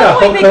But at yeah, some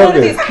point they Hulk go to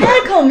Hogan. these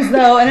catacombs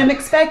though, and I'm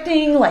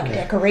expecting like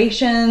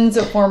decorations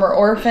of former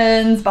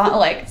orphans,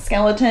 like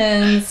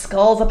skeletons,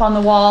 skulls up on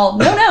the wall.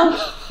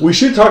 No. We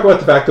should talk about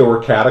the fact that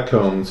we're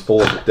catacombs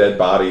full of dead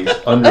bodies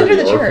under Under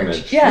the, the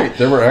orphanage. church. Yeah. Wait,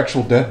 there were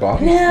actual dead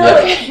bodies? No.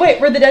 Yeah. Wait,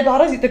 were the dead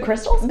bodies the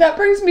crystals? That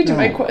brings me to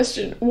my No.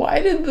 question. Why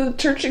did the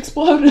church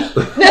explode?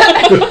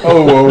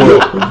 Oh,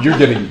 whoa. You're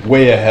getting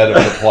way ahead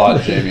of the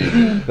plot,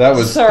 Jamie.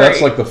 That's Sorry.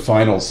 like the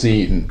final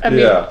scene. I mean,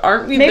 Yeah.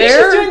 aren't we Maybe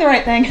there? she's doing the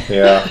right thing.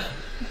 Yeah.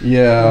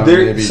 Yeah.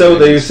 maybe. So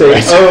they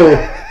say,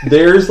 oh,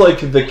 there's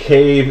like the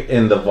cave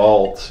in the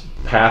vault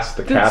past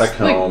the That's, like,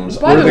 catacombs.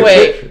 by Where the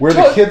way, where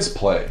the kids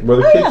play. where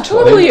the kids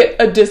play. totally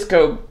a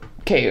disco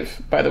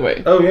cave, by the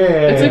way. Oh, yeah.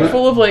 It's like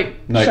full of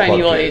like Nightclub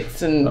shiny cave.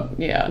 lights and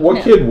yeah. What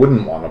Yeah. kid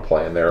wouldn't want to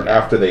play in there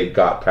after they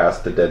got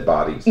past the dead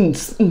bodies?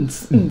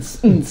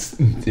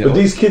 Yeah. But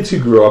these kids who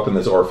grew up in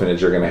this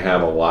orphanage are going to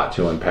have a lot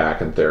to unpack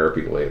in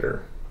therapy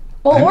later.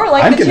 Well, or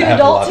like I'm the gonna two have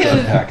a lot adults to who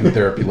unpack in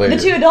therapy later.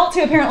 the two adults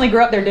who apparently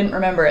grew up there didn't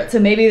remember it, so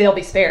maybe they'll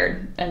be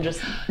spared and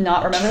just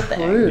not remember a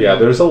thing. Yeah,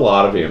 there's a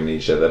lot of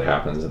amnesia that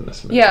happens in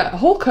this movie. Yeah,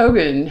 Hulk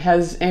Hogan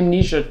has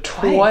amnesia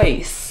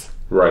twice.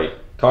 Right.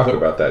 Talk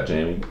about that,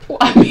 Jamie.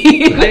 I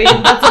mean, I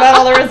mean, that's about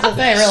all there is to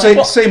say,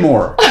 really. Say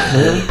more.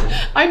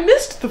 I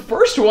missed the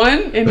first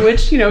one, in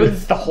which,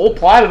 it's the whole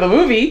plot of the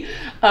movie.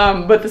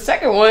 But the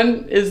second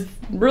one is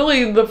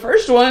really the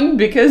first one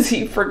because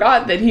he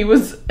forgot that he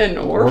was an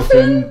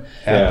orphan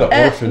At the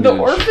at orphanage. the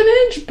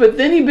orphanage, but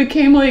then he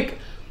became like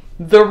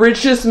the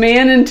richest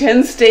man in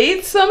 10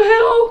 states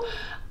somehow.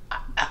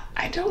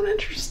 I don't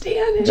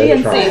understand it.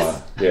 GNC.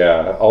 Trauma.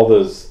 Yeah, all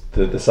those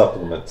The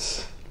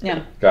supplements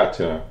Yeah. got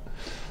to him.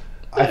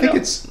 I think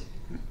it's.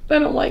 I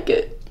don't like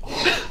it.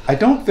 I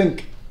don't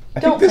think.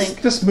 Don't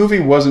think. This movie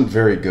wasn't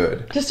very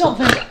good. Just don't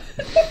think.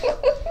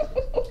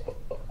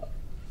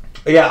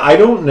 Yeah, I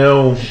don't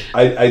know.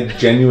 I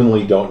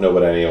genuinely don't know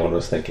what anyone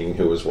was thinking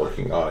who was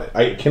working on it.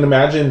 I can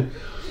imagine,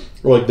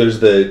 like, there's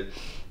the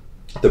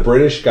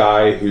British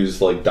guy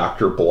who's like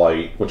Dr.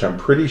 Blight, which I'm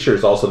pretty sure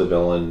is also the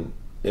villain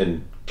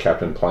in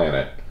Captain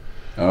Planet.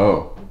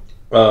 Oh.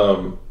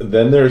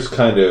 Then there's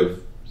kind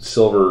of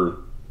silver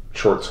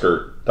short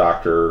skirt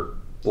doctor,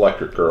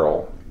 electric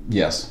girl.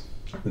 Yes.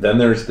 Then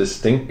there's the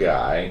stink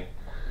guy.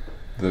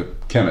 The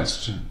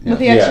chemist. With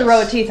the Yeah. extra Yes.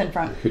 row of teeth in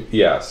front.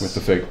 Yes. With the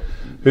fake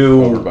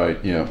who overbite,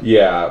 yeah.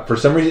 Yeah, for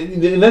some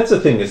reason, and that's the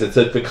thing, is it's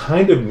like the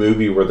kind of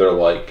movie where they're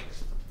like,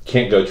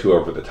 can't go too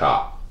over the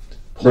top.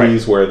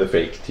 Please wear the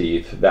fake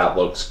teeth. That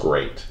looks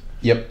great.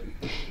 Yep.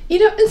 You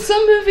know, in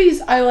some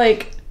movies, I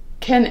like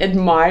can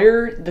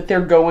admire that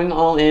they're going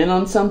all in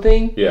on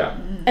something, Yeah.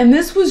 and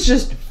this was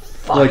just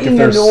Like, if fucking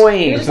there's- You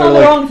annoying. just they're want the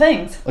like- wrong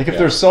things. Like if Yeah.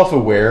 they're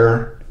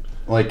self-aware,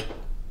 like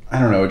I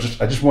don't know,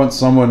 I just want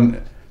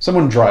someone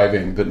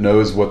driving that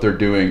knows what they're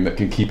doing that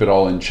can keep it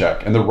all in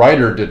check. And the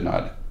writer did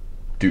not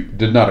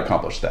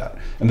accomplish that,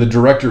 and the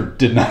director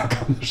did not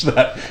accomplish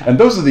that. And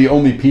those are the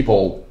only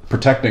people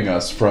protecting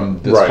us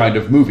from this Right. kind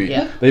of movie.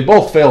 Yeah. They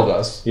both failed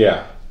us.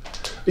 Yeah.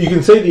 You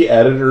can say the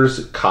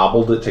editors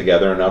cobbled it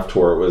together enough to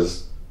where it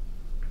was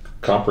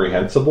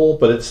comprehensible,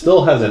 but it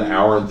still has an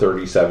hour and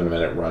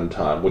 37-minute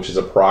runtime, which is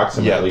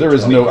approximately Yeah, there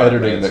is no 25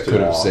 editing minutes that too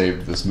could have long.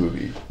 saved this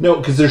movie. No,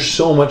 because there's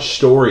so much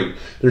story.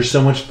 There's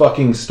so much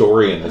fucking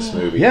story in this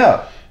movie.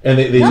 Yeah. And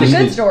they Not a just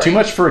good story. Too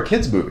much for a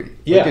kids movie.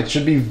 Yeah. Like, it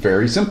should be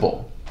very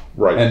simple.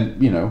 Right.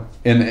 And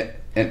and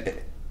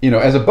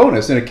as a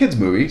bonus in a kids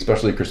movie,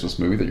 especially a Christmas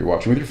movie that you're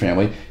watching with your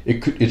family,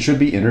 it should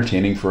be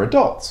entertaining for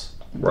adults.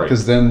 Right.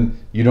 Because then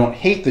you don't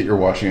hate that you're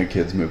watching a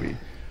kids movie.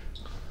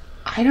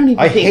 I don't even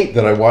I think hate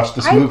that I watched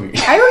this movie.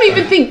 I don't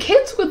even think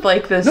kids would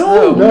like this.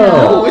 No,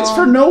 though. no, it's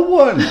for no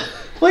one.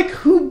 Like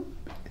who?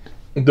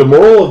 The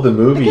moral of the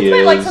movie The kids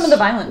is... might like some of the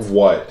violence.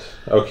 What?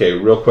 Okay,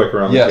 real quick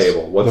around Yes. the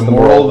table. What's the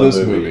moral of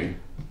this movie?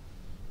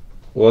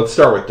 Well, let's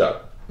start with Doug.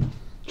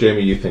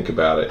 Jamie, you think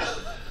about it.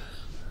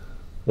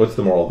 What's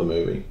the moral of the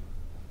movie?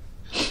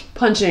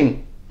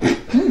 Punching.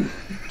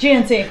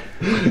 GNC.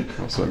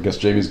 So I guess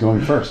Jamie's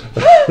going first.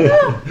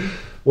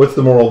 What's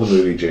the moral of the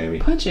movie, Jamie?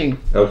 Punching.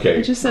 Okay,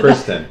 I just said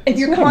Kristen. If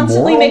you're not a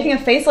constantly moral. making a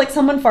face like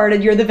someone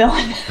farted, you're the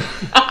villain.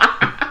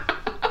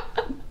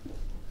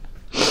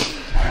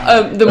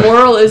 The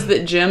moral is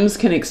that gems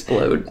can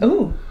explode.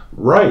 Ooh.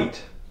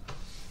 Right.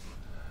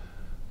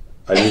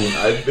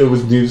 It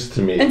was news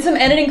to me. And some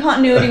editing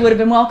continuity would have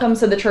been welcome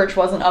so the church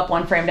wasn't up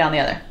one frame down the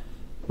other.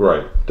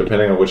 Right,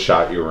 depending on which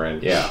shot you were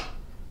in. Yeah.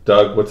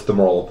 Doug, what's the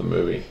moral of the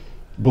movie?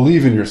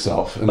 Believe in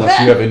yourself unless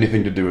you have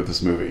anything to do with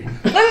this movie.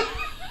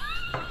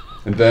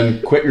 And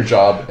then quit your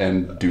job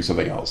and do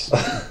something else.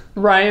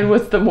 Ryan,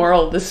 what's the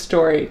moral of this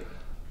story?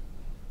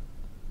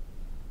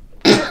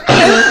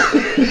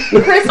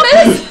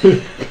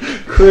 Christmas?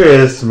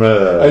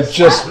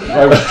 Christmas.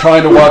 I was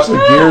trying to watch the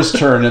gears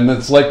turn, and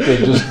it's like they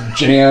just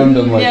jammed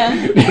and like.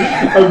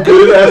 Yeah. I'm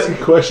good at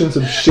asking questions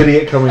and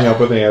shitty at coming up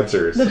with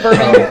answers. The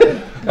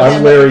bourbon.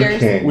 I'm Larry Hamburgers.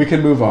 King. We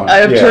can move on. I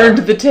have Yeah. turned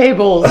the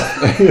tables.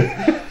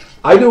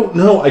 I don't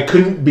know. I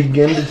couldn't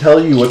begin to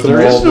tell you what the There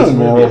moral is of no this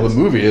moral movie of is. the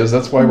movie is.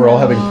 That's why we're all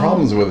having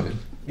problems with it.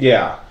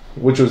 Yeah,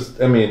 which was,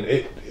 I mean,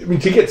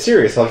 to get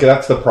serious, like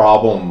that's the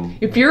problem,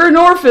 If you're an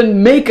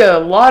orphan, make a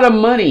lot of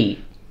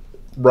money.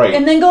 right?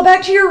 And then go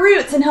back to your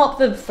roots and help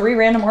the 3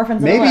 random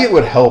orphans. Maybe in it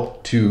would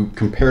help to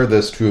compare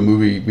this to a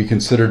movie we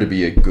consider to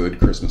be a good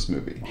Christmas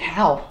movie.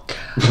 How?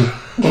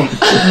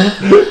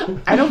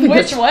 I don't think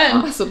Which that's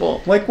one?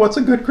 possible. Like, what's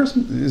a good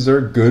Christmas? Is there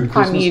a good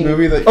Christmas mean-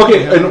 movie that?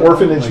 Okay, an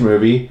orphanage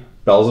movie,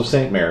 Bells of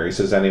St. Mary's.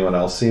 Has anyone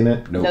else seen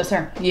it? Nope. No,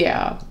 sir.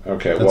 Yeah.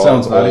 Okay, That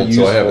sounds not old,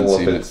 so I haven't useful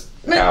seen if it. it's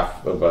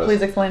half of us.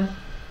 Please explain.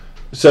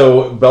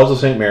 So, Bells of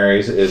St.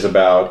 Mary's is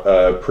about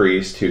a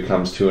priest who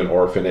comes to an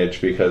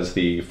orphanage because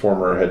the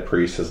former head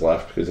priest has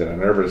left because he had a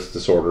nervous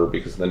disorder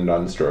because the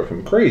nuns drove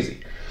him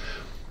crazy.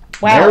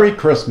 Wow. Merry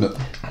Christmas.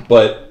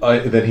 But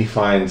then he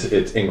finds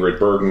it's Ingrid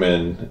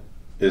Bergman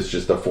is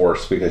just a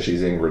force because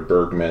she's Ingrid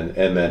Bergman,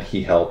 and then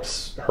he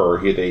helps her.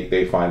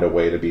 They find a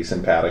way to be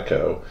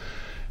simpatico,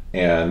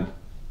 and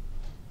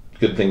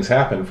good things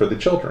happen for the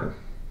children,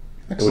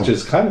 Excellent. which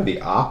is kind of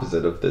the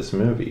opposite of this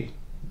movie.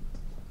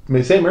 I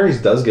mean, St.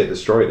 Mary's does get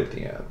destroyed at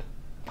the end.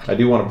 I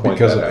do want to point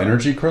Because that of out.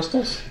 energy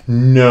crystals?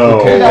 No,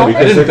 Okay. No.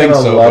 because I didn't they're think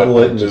going to so, level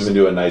but it and just- move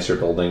into a nicer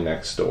building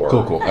next door.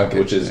 Cool. Okay.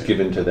 Which is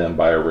given to them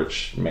by a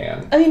rich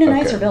man. I mean, a Okay.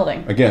 nicer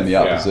building. Again, the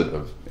opposite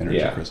of energy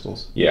Yeah.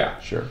 crystals. Yeah.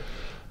 Sure.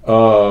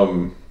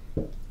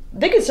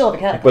 They could still have a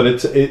catacomb.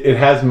 But it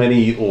has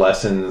many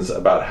lessons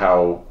about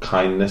how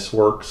kindness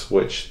works,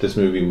 which this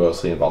movie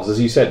mostly involves. As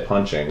you said,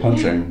 punching.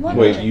 Punching. What?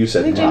 Wait, you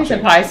said I think Jamie punching.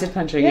 said I said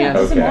punching, Yeah. yeah.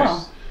 That's Okay. immoral.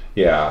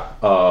 Yeah.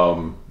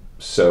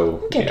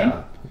 So kicking.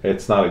 yeah,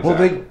 it's not Well,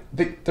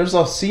 exactly. there's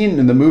a scene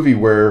in the movie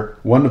where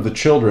one of the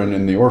children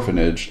in the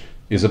orphanage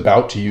is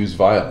about to use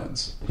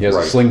violence. He has a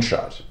Right.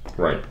 slingshot.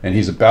 Right. And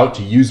he's about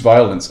to use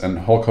violence, and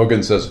Hulk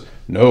Hogan says,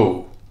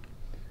 no.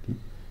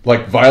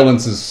 Like,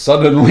 violence is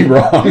suddenly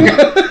wrong.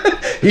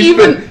 He's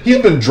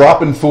been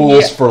dropping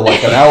fools for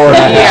like an hour and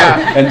a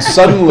half, and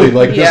suddenly,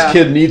 like, this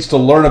kid needs to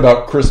learn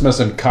about Christmas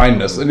and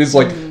kindness. And he's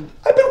like,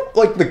 I've been,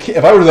 like, the kid,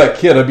 if I were that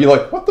kid, I'd be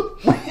like, what the...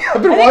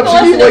 I've been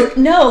watching you, like...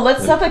 No,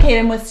 let's suffocate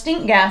him with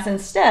stink gas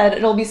instead.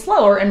 It'll be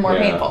slower and more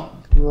painful.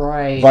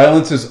 Right.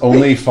 Violence is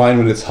only fine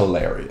when it's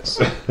hilarious.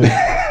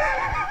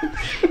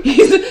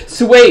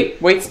 So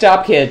wait,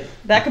 stop, kid.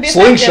 That could be a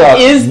Slingshot.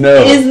 Is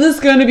No. this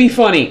going to be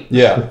funny?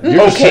 Yeah.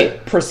 Okay,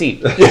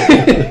 proceed.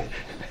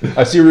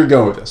 I see where you're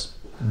going with this.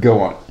 Go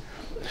on.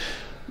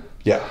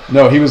 Yeah.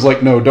 No, he was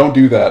like, no, don't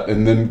do that.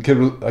 And then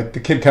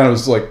the kid kind of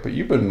was like, but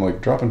you've been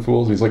like dropping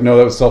fools. And he's like, no,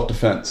 that was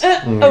self-defense.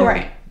 Oh,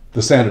 right.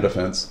 The Santa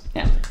defense.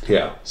 Yeah.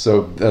 Yeah.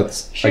 So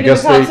that's, Shooting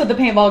the cops with the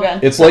paintball gun.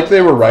 It's like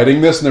they were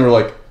writing this and they were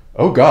like,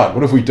 oh God,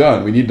 what have we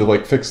done? We need to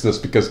like fix this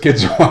because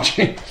kids are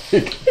watching.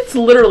 It's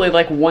literally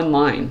like one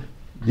line.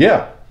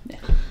 Yeah.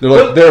 They're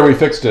like, there, we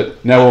fixed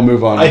it. Now we'll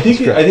move on. I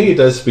think it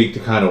does speak to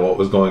kind of what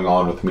was going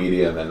on with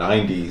media in the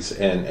 90s,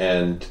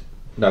 and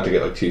not to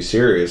get like too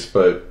serious,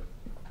 but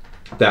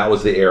that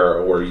was the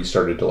era where you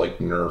started to like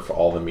nerf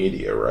all the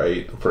media,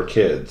 right? For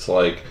kids.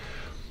 Like,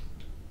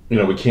 you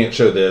know, we can't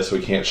show this,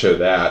 we can't show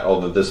that,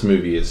 although this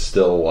movie is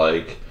still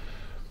like,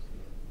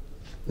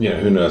 you know,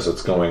 who knows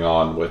what's going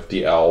on with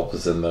the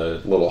elves and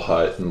the little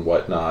hut and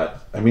whatnot.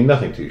 I mean,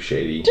 nothing too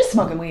shady. Just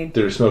smoking weed.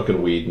 They're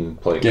smoking weed and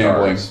playing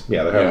Gambling. cards.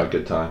 Yeah, they're having a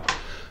good time.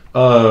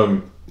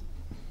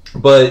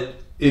 But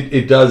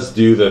it does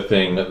do the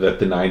thing that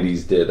the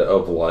 90s did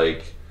of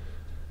like,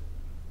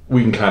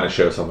 we can kind of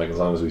show something as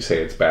long as we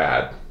say it's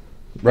bad.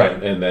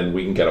 Right. And then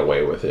we can get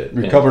away with it.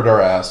 We covered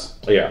our ass.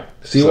 Yeah.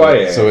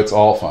 CYA. So it's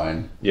all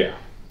fine. Yeah.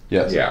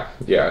 Yes.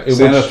 Yeah.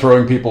 Santa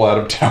throwing people out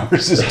of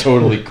towers is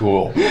totally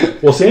cool.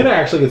 Well, Santa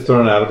actually gets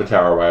thrown out of a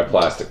tower by a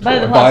plastic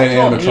toy. By an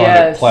animatronic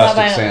Yes. plastic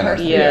Not by Santa. another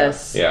person.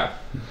 Yes. Yeah.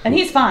 And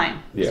he's fine.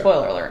 Yeah.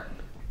 Spoiler alert.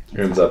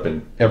 Ends up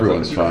in...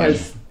 Everyone's fine.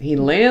 Because he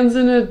lands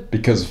in a...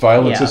 Because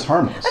violence Yeah. is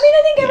harmless. I mean,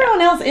 I think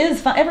everyone else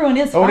is fine. Everyone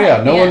is Oh fine.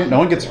 yeah, no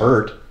one gets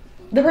hurt.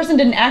 The person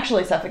didn't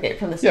actually suffocate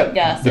from the stink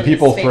gas. The in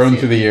people the thrown spacesuit.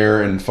 through the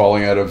air and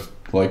falling out of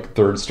like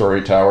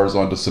third-story towers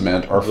onto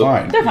cement are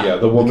fine. They're fine. Yeah,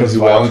 the woman Because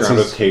who walks violence around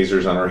with is-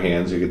 tasers on her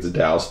hands, who gets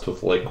doused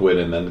with liquid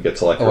and then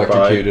gets electrified.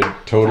 Electrocuted,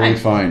 totally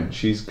fine.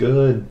 She's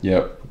good.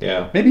 Yep.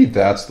 Yeah. Maybe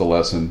that's the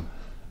lesson.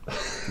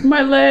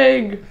 My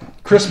leg.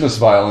 Christmas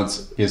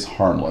violence is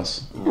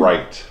harmless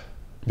Right.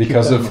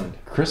 because of Because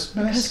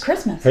Christmas.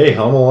 Christmas. Hey,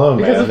 Home Alone,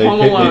 Because man. of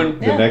Home Alone.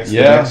 The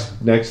Yeah.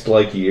 next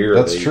like year,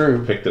 That's they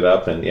true. picked it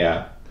up, and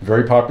yeah.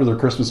 Very popular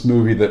Christmas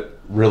movie that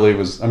really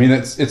was. I mean,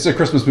 it's a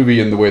Christmas movie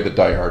in the way that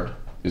Die Hard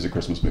is a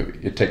Christmas movie.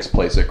 It takes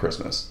place at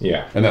Christmas.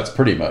 Yeah. And that's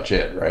pretty much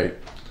it, right?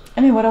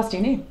 I mean, what else do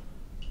you need?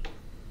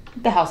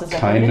 The house is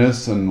decorated.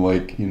 Kindness and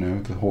like, you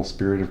know, the whole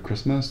spirit of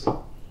Christmas.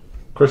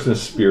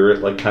 Christmas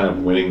spirit, like kind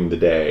of winning the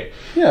day.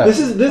 Yeah. This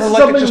is Or like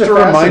something just that a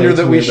reminder fascinates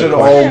that me we should that-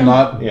 all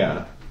not,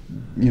 Yeah.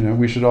 you know,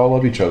 we should all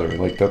love each other.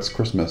 Like that's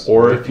Christmas.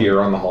 Or if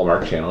you're on the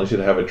Hallmark Channel, you should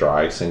have a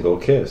dry single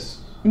kiss.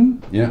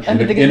 yeah,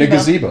 Under the in a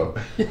gazebo.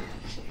 gazebo.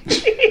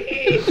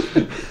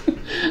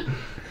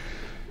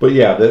 But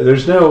yeah,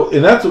 there's no,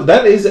 and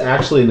that is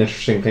actually an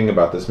interesting thing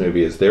about this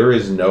movie is there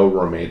is no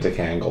romantic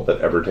angle that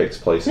ever takes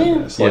place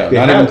in this. Yeah, they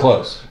not had even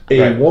close. A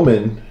Right.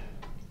 woman.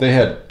 They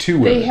had two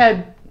women. They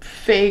had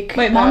fake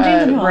Wait, Mom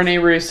Jeans and who else? Rene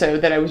Russo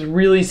that I was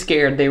really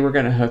scared they were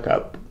going to hook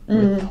up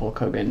with Hulk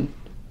Hogan.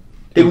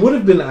 It would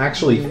have been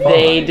actually fine.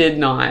 They did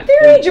not.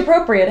 They're age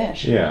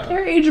appropriate-ish. Yeah.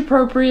 They're age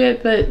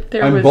appropriate, but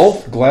there I'm was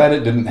both glad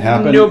it didn't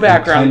happen. no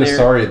background Kind of there.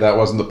 sorry that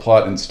wasn't the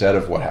plot instead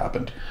of what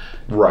happened.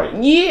 Right.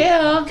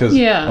 Yeah. Because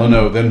Yeah. oh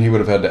no, then he would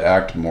have had to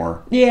act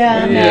more.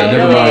 Yeah, Yeah, no,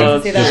 never no, mind. I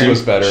can see that. This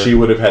was better. She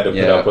would have had to put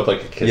Yeah. up with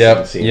like a kissing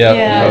Yep. scene. Yep.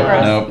 Yeah, Nope.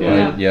 gross. Nope.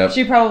 Yeah. Right, yep.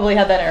 She probably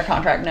had that in her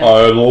contract notes.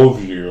 I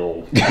love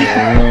you.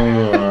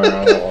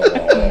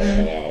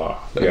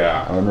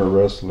 Yeah. I'm a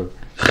wrestler.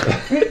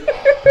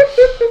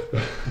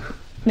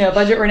 No,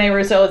 budget Rene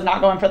Russo is not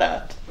going for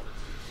that.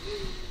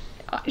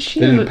 She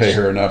They has didn't pay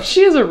her enough.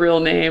 She has a real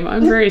name.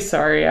 I'm very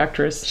sorry,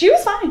 actress. She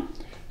was fine.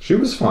 She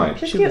was fine.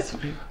 She was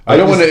fine. I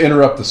don't want to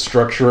interrupt the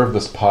structure of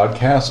this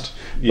podcast,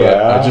 but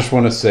Yeah. I just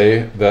want to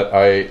say that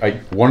I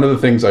one of the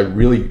things I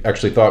really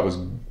actually thought was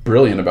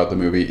brilliant about the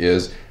movie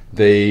is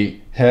they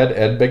had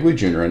Ed Begley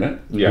Jr. in it,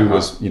 Yeah. who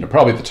was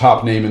probably the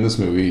top name in this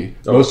movie,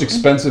 most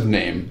expensive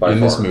name By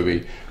in this far.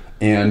 movie,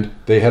 and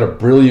they had a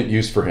brilliant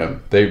use for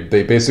him. They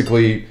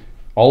basically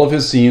all of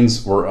his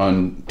scenes were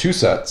on two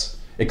sets,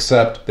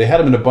 except they had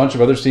him in a bunch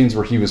of other scenes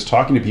where he was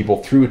talking to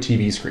people through a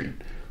TV screen,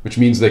 which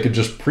means they could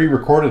just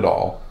pre-record it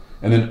all,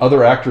 and then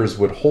other actors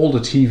would hold a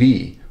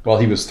TV while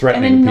he was An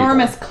threatening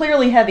enormous,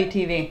 clearly heavy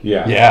TV. Yeah.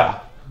 people. Yeah.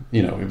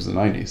 You know, it was the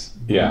 90s.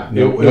 Yeah.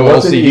 No, it no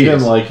wasn't LCDs.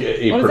 even like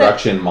a What is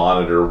production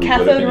monitor we would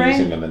have Cathode been ray?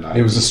 using in the 90s.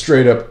 It was a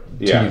straight up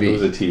Yeah, TV. it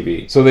was a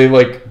TV. So they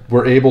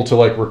were able to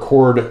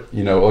record,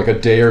 like a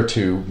day or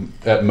two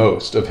at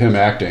most of him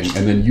acting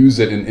and then use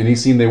it in any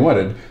scene they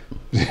wanted.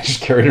 They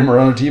just carried him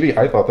around on TV.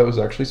 I thought that was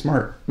actually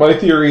smart. My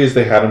theory is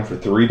they had him for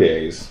 3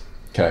 days.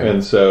 Okay.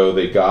 And so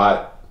they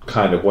got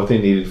kind of what they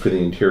needed for the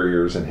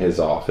interiors in his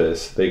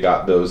office. They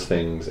got those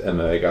things, and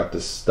then they got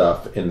the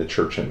stuff in the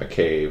church in the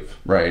cave.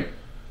 Right.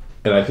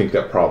 And I think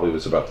that probably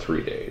was about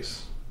 3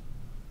 days.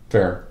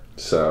 Fair.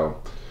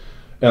 So,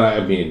 and I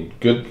mean,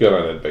 good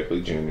on Ed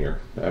Begley Jr.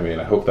 I mean,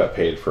 I hope that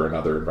paid for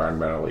another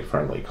environmentally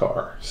friendly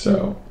car.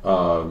 So,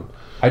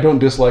 I don't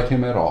dislike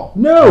him at all.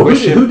 no,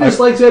 who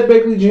dislikes Ed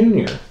Begley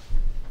Jr.?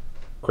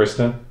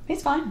 Kristen?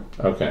 He's fine.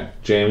 Okay.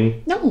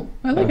 Jamie? No,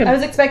 I like I him.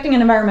 was expecting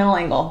an environmental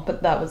angle,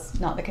 but that was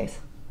not the case.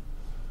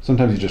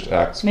 Sometimes he just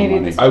acts for Maybe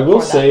money. it's- I will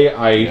Before that. say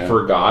I Yeah.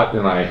 forgot,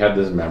 and I had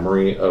this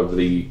memory of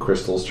the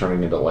crystals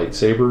turning into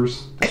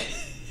lightsabers.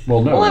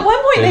 Well, no. Well, at one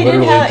point they did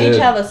literally each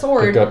have a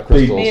sword. Pick up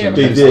crystals They and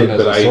They use did, them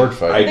as but a sword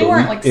fight. They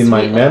weren't, like, in my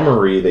sweet like that.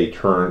 memory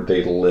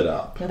they lit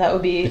up. So that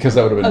would be Because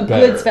that would have been a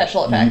better. good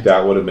special effect.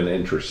 That would have been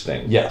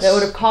interesting. Yes. That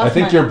would have cost I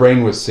think money. your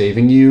brain was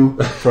saving you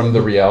from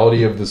the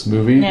reality of this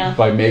movie Yeah.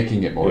 by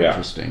making it more Yeah.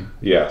 interesting.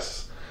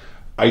 Yes.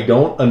 I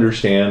don't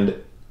understand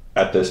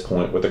at this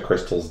point what the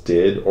crystals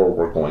did or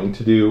were going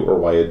to do or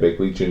why Ed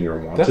Begley Jr.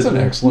 wanted That's an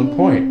them. excellent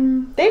point.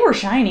 They were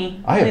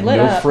shiny. I they have lit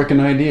no up.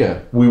 frickin'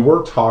 idea. We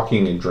were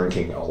talking and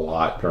drinking a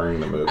lot during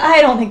the movie.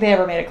 I don't think they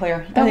ever made it clear.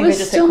 I That think was they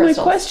just still hit my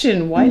crystals.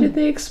 question. Why did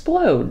they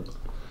explode?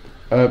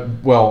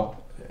 Well,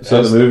 So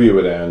as the movie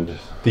would end.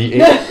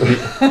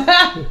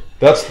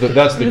 that's the It's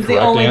correct the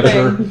only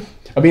answer. thing.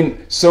 I mean,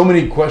 so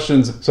many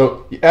questions.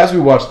 So as we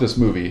watched this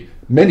movie,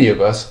 many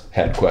of us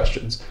had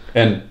questions,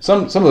 and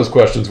some of those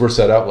questions were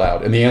said out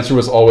loud, and the answer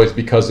was always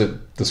because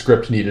the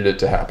script needed it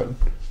to happen,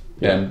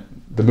 and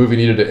the movie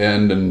needed to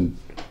end, and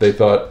they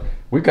thought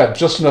we've got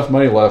just enough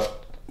money left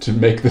to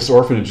make this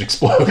orphanage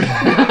explode.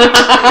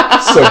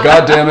 So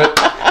God damn it,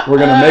 we're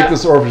gonna make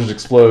this orphanage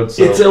explode.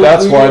 So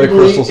that's why the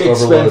crystals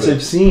overloaded.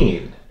 expensive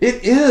scene.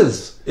 It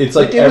is. It's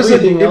like it was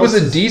everything It was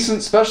else a is-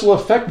 decent special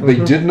effect. They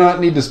did not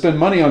need to spend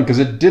money on because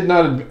it did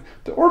not.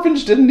 The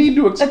orphanage didn't need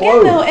to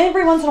explode. Again, though,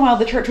 every once in a while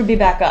the church would be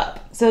back up.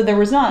 So there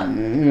was not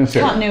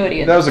Fair.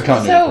 continuity. That was a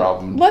continuity So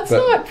problem. let's but-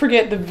 not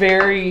forget the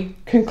very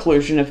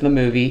conclusion of the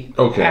movie.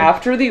 Okay.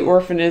 After the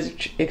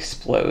orphanage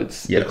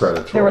explodes, The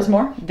credits There roll. was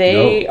more?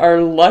 they are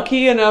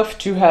lucky enough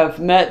to have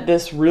met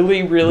this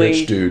really,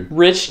 really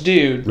Rich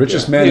dude.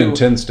 Richest man in who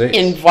 10 states.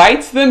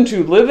 Invites them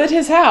to live at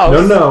his house.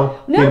 No.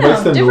 No, He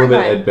invites them to different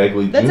live guy. at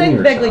Begley That's Jr.'s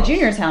Begley house.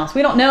 Jr.'s house.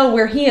 We don't know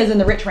where he is in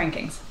the rich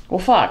rankings. Well,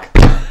 fuck.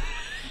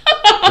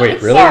 Wait,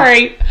 really?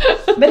 Sorry.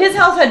 But his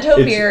house had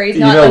topiaries,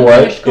 you not know what?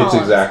 unfinished columns.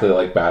 It's exactly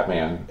like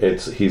Batman.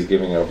 He's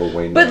giving over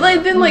Wayne. But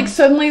Manor. then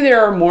suddenly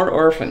there are more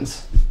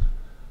orphans.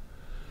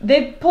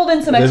 They've pulled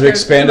in some They've extra.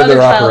 expanded some other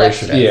their child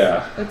operation. extras.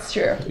 Yeah. That's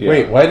true. Yeah.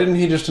 Wait, why didn't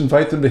he just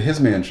invite them to his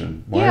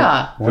mansion? Why,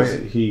 Yeah. Why?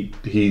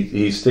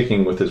 He's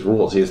sticking with his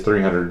rules. He has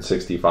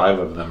 365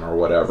 of them or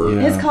whatever.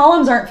 Yeah. His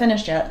columns aren't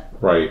finished yet.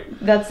 Right.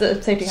 That's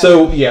the safety.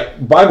 So yeah.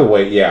 By the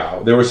way, yeah,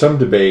 there was some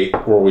debate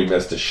where we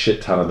missed a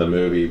shit ton of the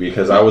movie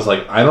because I was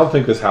like, I don't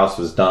think this house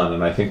was done,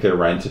 and I think they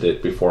rented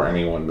it before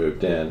anyone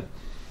moved in.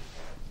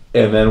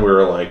 And then we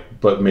were like,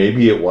 but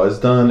maybe it was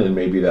done, and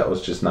maybe that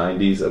was just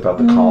 90s about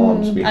the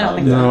columns behind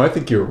think it. No, I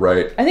think you're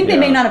right. I think they Yeah.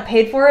 may not have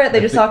paid for it. They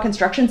just saw a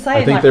construction site I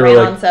and think like they were ran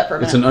like, on set for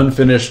a it's minute. an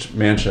unfinished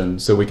mansion,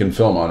 so we can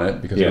film on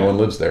it because Yeah. no one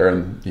lives there,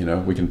 and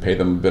we can pay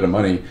them a bit of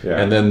money. Yeah.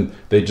 And then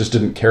they just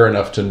didn't care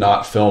enough to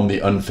not film the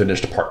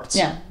unfinished parts.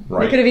 Yeah.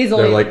 Right. They could have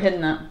easily They're like- hidden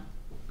that.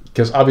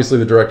 Because obviously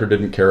the director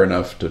didn't care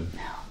enough to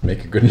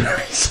make a good movie.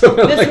 So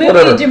This like, movie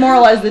whatever.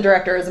 demoralized the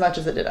director as much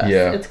as it did us.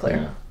 Yeah. It's clear.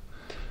 Yeah.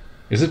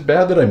 Is it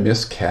bad that I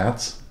miss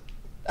cats?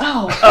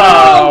 Oh.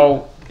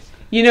 Oh.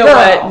 You know Girl.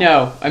 what?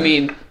 No. I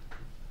mean,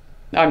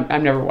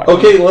 I'm never watching.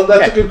 Okay, well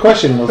that's a good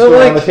question. Let's But, go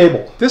like, around the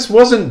table. This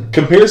wasn't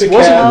Compared to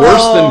wasn't cats,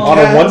 worse than on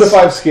a cats. 1 to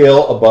 5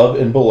 scale, above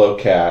and below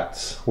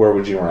cats, where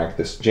would you rank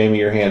this? Jamie,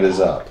 your hand is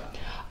up.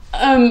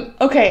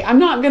 Okay, I'm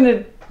not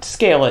gonna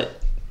scale it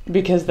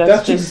because that's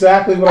That's just.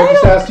 exactly what I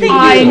just asked you to do.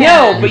 I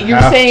know, but you're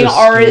have saying, to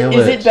scale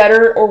is it. it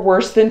better or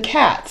worse than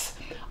cats?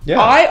 Yeah.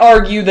 I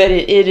argue that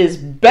it is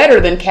better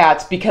than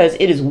cats because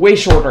it is way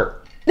shorter.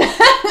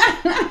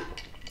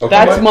 Okay.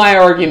 That's my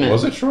argument.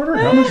 Was it shorter?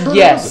 How much shorter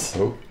Yes. was it?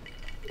 Oh.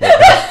 Like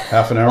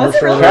half an hour Was it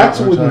shorter? really? Cats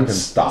We're wouldn't talking-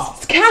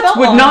 stop. Cats Felt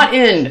would long. not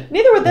end.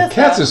 Neither would this.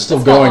 Cats though. is still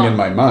It's not going long. in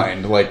my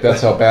mind. Like,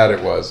 that's how bad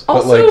it was. But,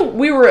 Also, like,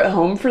 we were at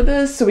home for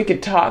this, so we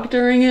could talk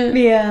during it,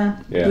 Yeah.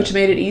 Yeah. which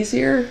made it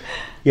easier.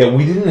 Yeah,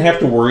 we didn't have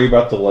to worry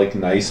about the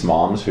nice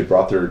moms who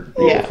brought their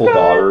beautiful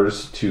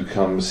daughters to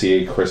come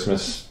see a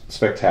Christmas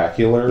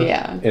spectacular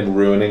Yeah. and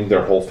ruining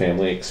their whole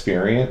family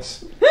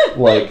experience.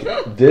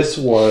 This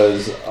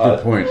was good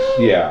point.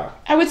 Yeah.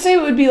 I would say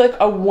it would be like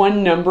a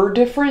one number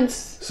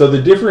difference. So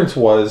the difference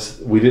was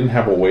we didn't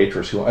have a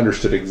waitress who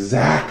understood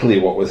exactly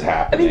what was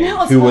happening, that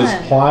was who was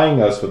fun.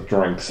 plying us with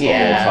drinks the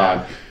Yeah. whole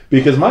time.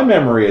 Because my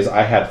memory is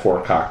I had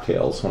 4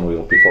 cocktails before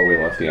we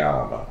left the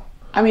Alamo.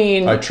 I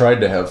mean, I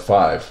tried to have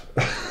 5.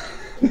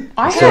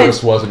 I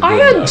service wasn't I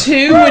good had enough.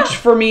 2, which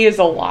for me is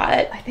a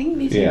lot. I think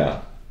me too. Yeah.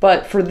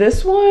 But for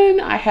this one,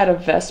 I had a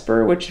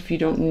Vesper, which if you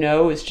don't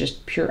know is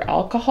just pure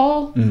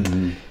alcohol.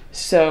 Mm-hmm.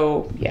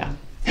 So, yeah.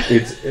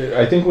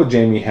 I think what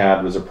Jamie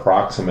had was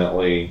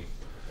approximately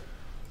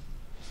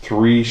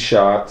 3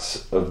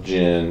 shots of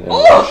gin and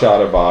 1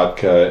 shot of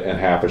vodka and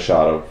half a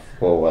shot of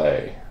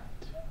Lillet.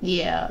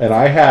 Yeah. And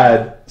I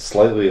had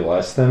slightly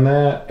less than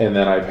that, and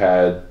then I've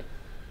had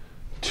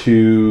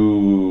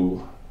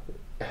 2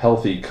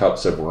 healthy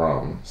cups of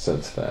rum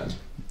since then.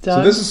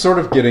 So this is sort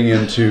of getting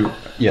into...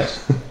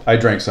 Yes, I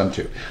drank some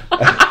too.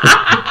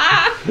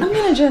 I'm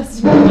gonna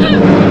just...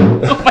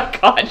 Oh my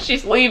god,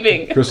 she's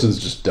leaving. Kristen's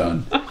just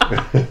done.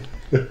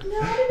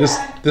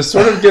 This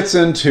sort of gets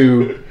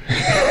into...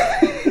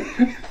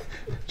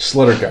 Just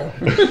let her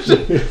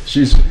go.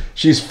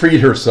 She's freed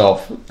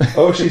herself.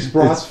 Oh, she's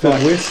brought the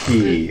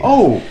whiskey.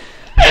 Oh,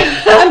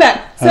 I'm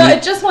back. So I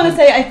just want to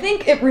say, I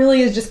think it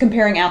really is just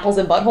comparing apples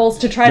and buttholes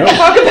to try to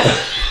talk about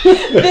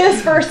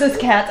this versus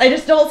cats. I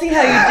just don't see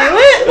how you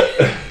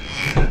do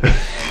it.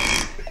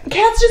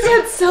 Cats just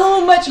had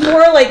so much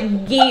more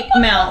like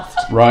gape-mouthed.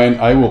 Ryan,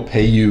 I will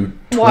pay you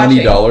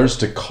 $20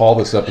 to call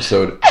this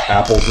episode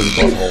Apples and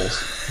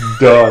Buttholes.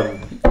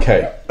 Done.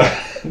 Okay.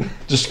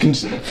 Just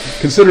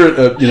consider it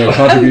a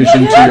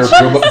contribution to your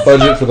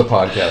budget for the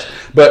podcast.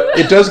 But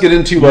it does get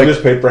into You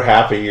just paid for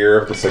half a year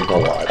of the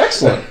Signal Watch.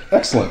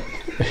 Excellent.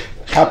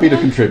 Happy to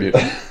contribute.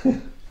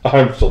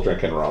 I'm still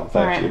drinking rum.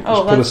 Thank you.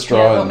 Oh, put a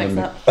straw that in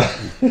makes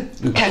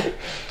up. Okay.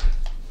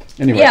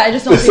 Anyway, Yeah, I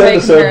just don't This see how you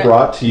compare episode it.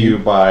 brought to you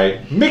by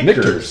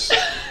Michter's.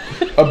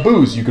 a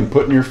booze you can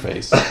put in your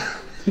face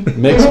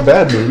makes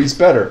bad movies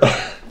better.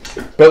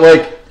 But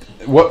like,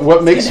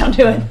 what makes Get down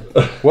to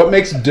it. what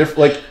makes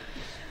like.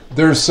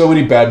 There's so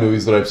many bad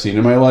movies that I've seen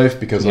in my life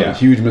because I'm a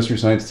huge Mystery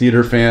Science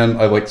Theater fan.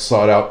 I like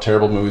sought out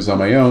terrible movies on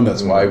my own.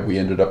 That's why we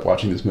ended up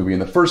watching this movie in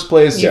the first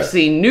place. You've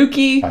seen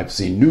Nuki. I've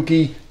seen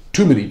Nuki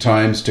too many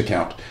times to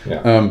count.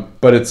 Yeah.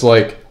 But it's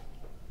like,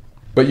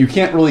 but you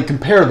can't really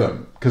compare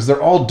them because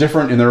they're all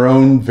different in their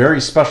own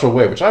very special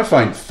way, which I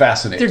find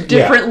fascinating. They're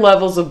different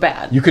levels of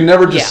bad. You can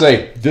never just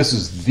say, this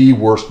is the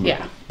worst movie.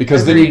 Yeah.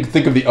 Because then you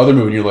think of the other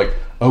movie and you're like,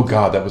 oh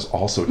God, that was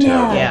also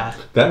terrible. Yeah.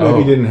 That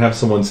movie didn't have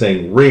someone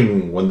saying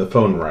ring when the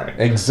phone rang.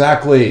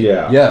 Exactly.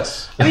 Yeah.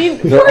 Yes. I mean,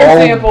 for They're all,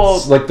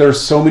 example, like, there's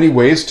so many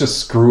ways to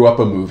screw up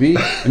a movie.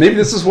 And maybe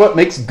this is what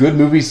makes good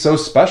movies so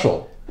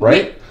special,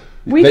 right?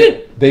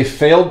 They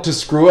failed to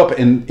screw up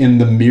in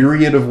the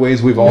myriad of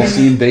ways we've all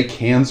seen they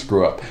can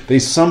screw up. They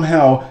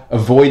somehow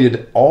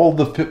avoided all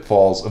the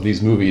pitfalls of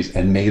these movies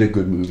and made a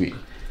good movie.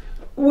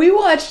 we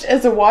watched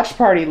as a watch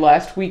party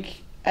last week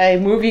a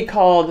movie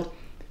called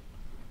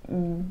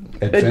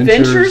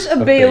Adventures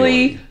of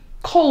Bailey,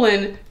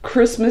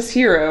 Christmas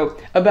Hero,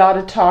 about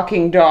a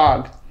talking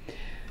dog.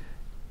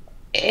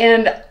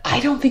 And I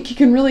don't think you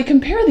can really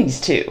compare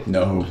these two.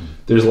 No.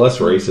 There's less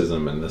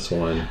racism in this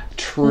one.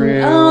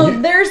 True.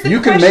 There's the You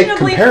can make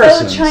questionably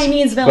comparisons, faux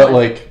Chinese villain. but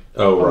like,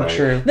 Oh, right.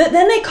 True.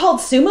 Then they called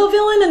sumo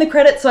villain in the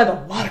credits, so I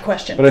have a lot of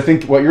questions. but I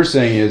think what you're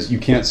saying is you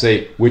can't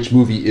say which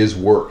movie is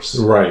worse.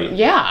 Right.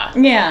 Yeah.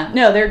 Yeah,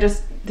 no, they're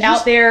just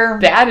out there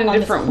bad in on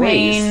this different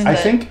plane ways. I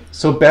that- think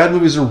so. Bad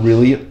movies are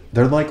really,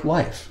 they're like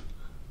life.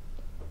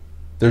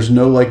 There's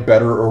no like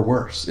better or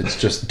worse. It's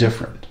just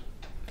different.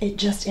 it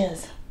just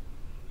is.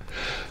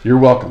 You're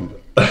welcome.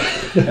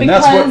 And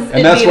that's Because it'd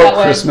be what that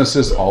way. Christmas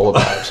is all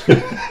about.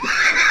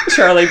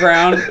 Charlie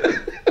Brown.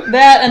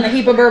 That and the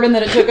heap of bourbon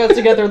that it took us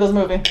to get through this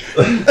movie.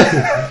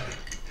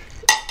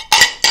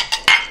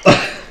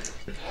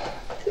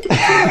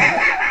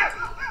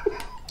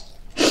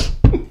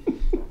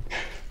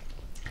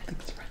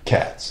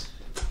 Cats.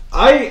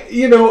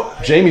 Jamie's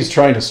Jamie's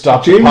trying to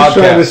stop the trying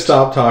podcast. to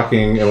stop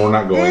talking, and we're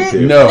not going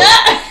to. No,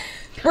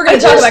 We're going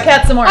to talk about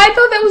cats some more. I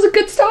thought that was a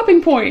good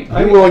stopping point.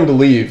 I'm willing to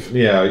leave.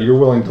 Yeah, you're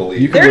willing to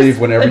leave. You can There's leave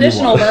whenever you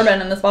additional want,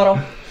 bourbon in this bottle.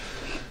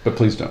 but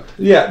please don't.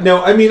 Yeah,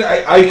 no, I mean,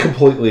 I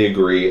completely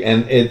agree,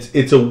 and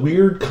it's a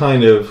weird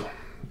kind of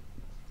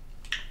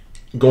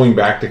going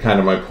back to kind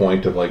of my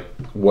point of like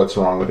what's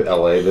wrong with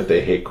LA that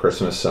they hate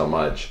Christmas so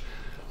much.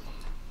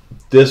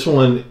 This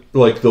one,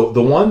 like the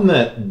one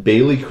that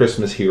Bailey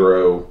Christmas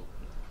Hero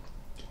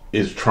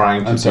is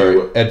trying to I'm sorry.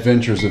 do,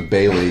 Adventures of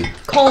Bailey,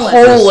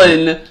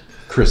 Colon.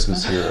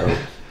 Christmas Hero,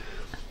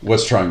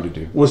 was trying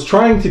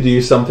to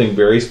do something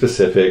very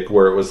specific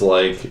where it was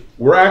like,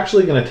 we're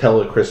actually going to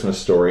tell a Christmas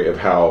story of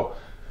how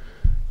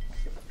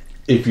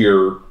if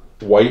you're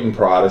white and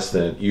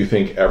Protestant, you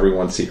think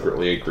everyone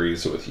secretly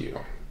agrees with you.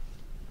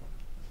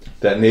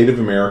 That Native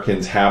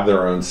Americans have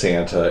their own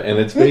Santa, and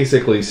it's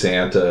basically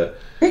Santa.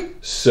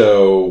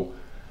 So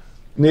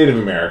Native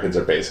Americans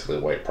are basically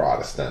white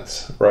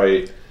Protestants,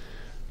 right?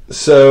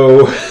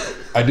 So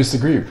I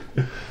disagree,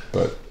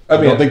 but I I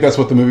mean, don't think that's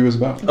what the movie was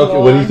about. okay,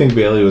 what do you think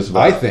Bailey was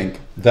about? I think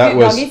that Cute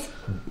was doggies?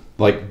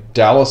 like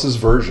Dallas's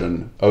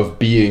version of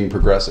being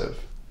progressive,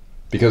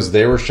 because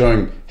they were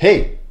showing,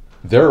 hey,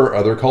 there are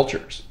other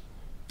cultures,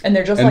 And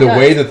they're just and like the us.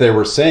 way that they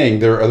were saying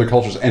there are other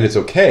cultures and it's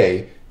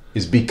okay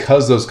is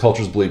because those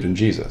cultures believed in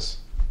Jesus.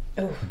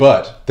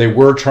 But they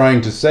were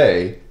trying to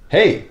say,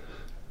 hey,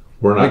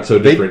 We're not like, so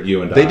different,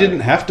 you and I. They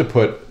didn't have to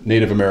put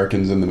Native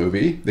Americans in the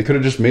movie. They could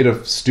have just made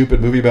a stupid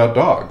movie about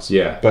dogs.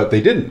 Yeah. But they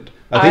didn't.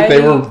 I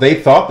think they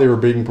thought they were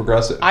being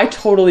progressive. I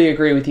totally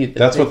agree with you.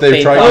 That's what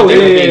they've tried to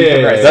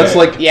do. That's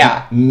like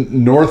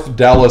North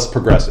Dallas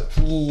progressive.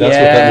 That's what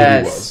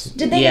that movie was.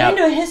 Did they get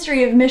into a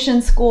history of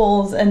mission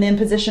schools and the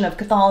imposition of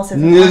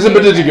Catholicism?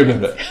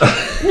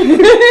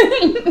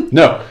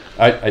 No,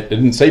 I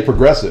didn't say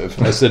progressive.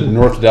 I said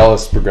North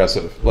Dallas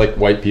progressive, like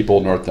white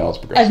people, North Dallas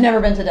progressive. I've never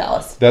been to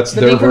Dallas. That's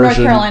their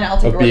version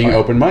of being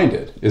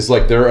open-minded. It's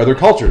like there are other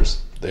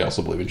cultures. They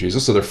also believe in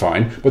Jesus, so they're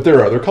fine. But there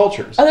are other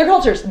cultures. Other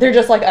cultures. They're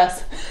just like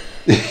us.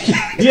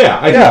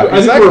 I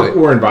think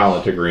we're in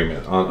violent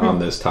agreement on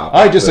this topic.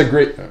 I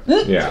disagree.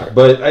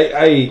 But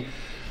I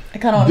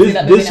kind of want to see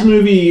that movie this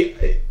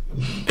movie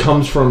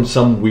comes from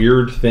some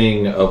weird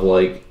thing of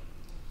like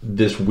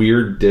this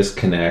weird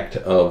disconnect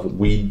of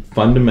we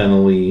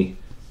fundamentally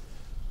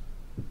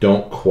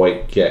don't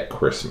quite get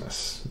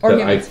Christmas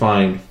that I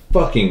find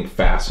fucking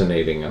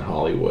fascinating in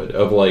Hollywood,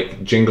 of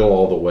like Jingle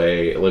All the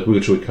Way, like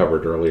which we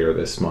covered earlier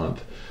this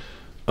month,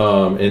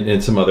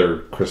 and some other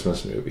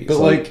Christmas movies. But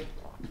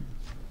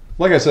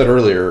like I said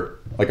earlier,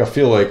 like I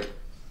feel like,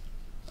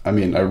 I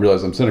mean, I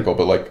realize I'm cynical,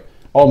 but like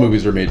all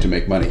movies are made to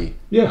make money.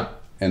 Yeah.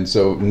 And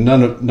so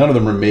none of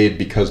them are made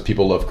because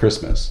people love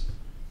Christmas.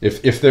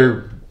 If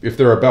they're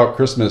about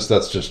Christmas,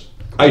 that's just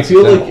I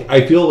feel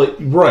like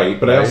right,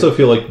 but I also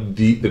feel like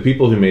the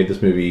people who made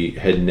this movie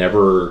had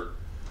never.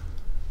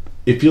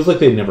 It feels like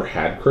they'd never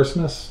had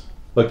Christmas.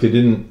 Like they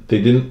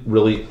didn't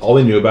really. All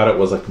they knew about it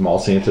was like mall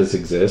Santas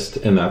exist,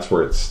 and that's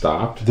where it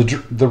stopped.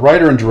 The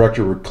writer and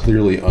director were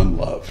clearly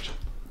unloved.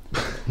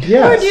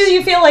 Yes. Or do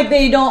you feel like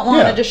they don't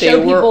want to just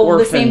show people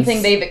the same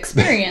thing they've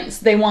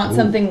experienced? They want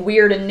something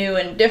weird and new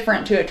and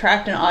different to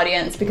attract an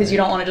audience because you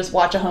don't want to just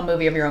watch a home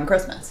movie of your own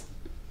Christmas.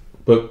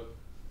 But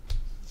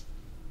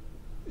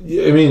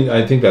I mean,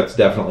 I think that's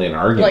definitely an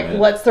argument. Like,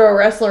 let's throw a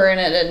wrestler in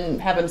it and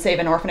have him save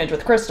an orphanage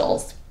with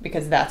crystals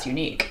because that's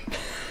unique.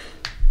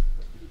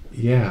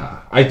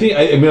 Yeah, I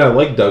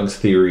like Doug's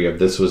theory of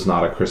this was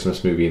not a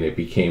Christmas movie and it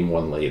became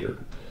one later.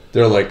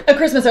 They're like a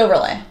Christmas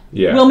overlay.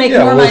 Yeah, we'll make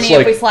more money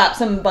if we slap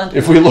some bunches.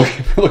 If we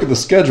look at the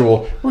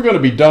schedule, we're going to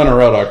be done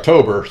around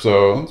October,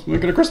 so let's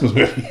make it a Christmas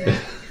movie.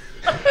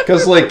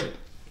 Because like,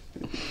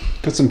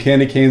 put some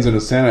candy canes in a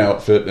Santa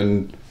outfit,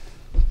 and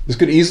this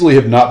could easily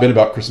have not been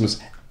about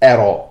Christmas at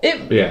all.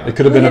 It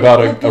could have been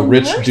about a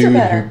rich dude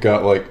who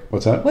got like,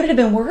 what's that? Would it have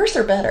been worse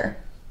or better?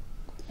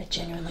 I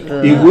genuinely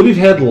don't know. It would have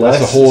had less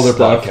That's a whole other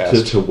stuff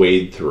podcast to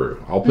wade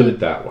through. I'll put it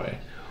that way.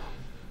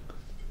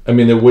 I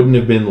mean, there wouldn't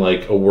have been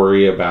like a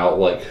worry about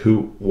like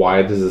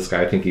why does this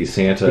guy think he's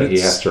Santa? He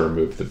has to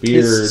remove the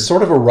beard. It's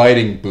sort of a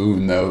writing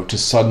boon, though, to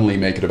suddenly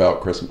make it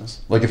about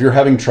Christmas. Like if you're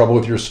having trouble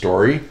with your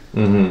story,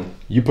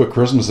 you put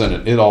Christmas in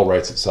it, it all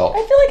writes itself. I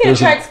feel like it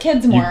attracts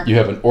kids more. You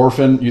have an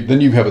orphan,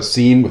 then you have a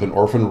scene with an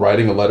orphan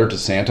writing a letter to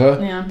Santa.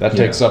 Yeah. That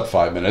takes up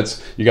 5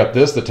 minutes. You got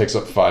this that takes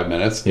up 5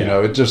 minutes. You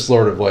know, it just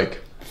sort of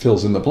like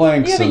fills in the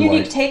blanks. You have a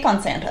unique take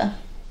on Santa.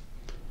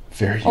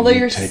 Very Although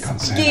you're take on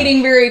Santa.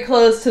 skating very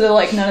close to the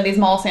like none of these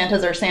mall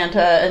Santas are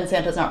Santa and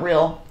Santa's not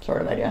real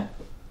sort of idea.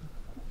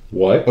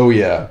 What? Oh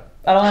yeah.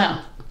 I don't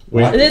know.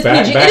 Wait, it is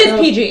PG. It is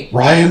PG.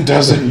 Ryan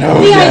doesn't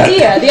know the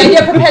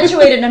idea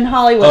perpetuated in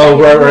Hollywood. Oh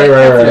right.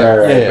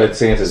 Yeah. But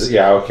Santa's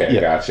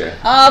gotcha.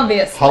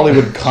 Obviously,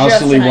 Hollywood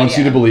constantly wants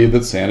you to believe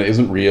that Santa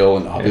isn't real,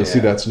 and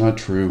obviously that's not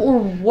true. Or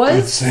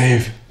was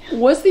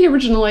the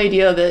original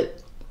idea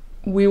that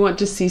we want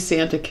to see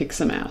Santa kick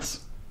some ass?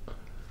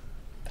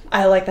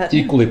 I like that too.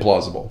 Equally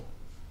plausible.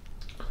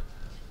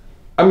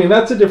 I mean,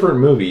 that's a different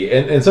movie,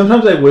 and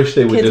sometimes I wish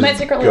they would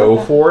just go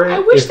for it. I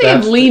wish they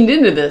had leaned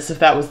into this if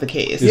that was the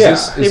case.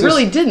 They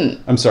really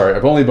didn't. I'm sorry,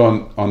 I've only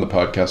been on the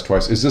podcast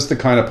twice. Is this the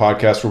kind of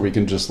podcast where we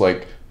can just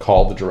like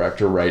call the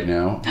director right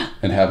now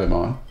and have him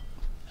on?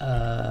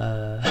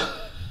 I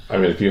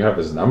mean, if you have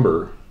his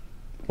number.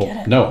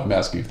 Well, no, I'm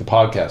asking if the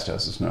podcast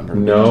has his number.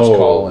 No. Just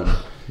call him.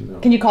 No.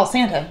 Can you call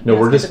Santa? No,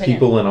 we're just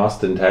people in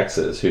Austin,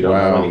 Texas who don't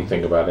know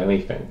anything about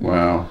anything.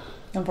 Wow.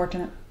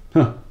 Unfortunate.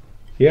 Huh.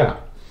 Yeah.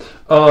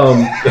 Well,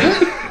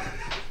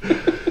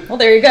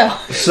 there you go.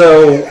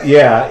 So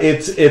yeah,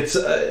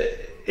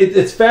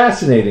 it's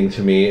fascinating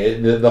to me,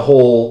 the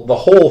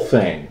whole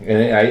thing,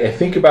 and I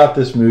think about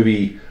this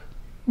movie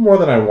more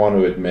than I want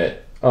to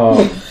admit.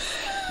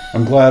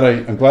 I'm glad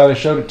I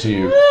showed it to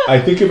you. I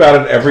think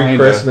about it every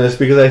Christmas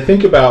because I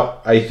think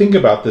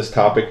about this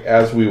topic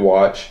as we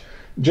watch.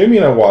 Jamie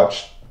and I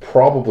watched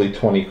probably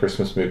 20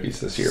 Christmas movies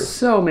this year.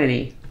 So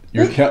many.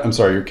 You're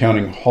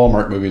counting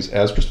Hallmark movies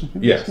as Christmas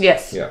movies?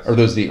 Yes. Are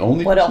those the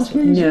only What Christmas else?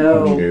 movies?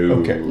 No.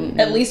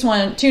 Okay. At least 2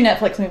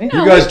 Netflix movies.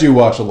 You guys do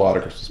watch a lot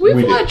of Christmas movies.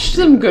 We've watched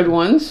some good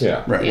ones.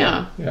 Yeah. Right.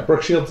 Yeah.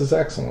 Brooke Shields is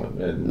excellent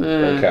in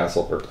Red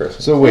Castle for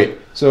Christmas. So wait,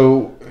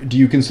 do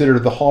you consider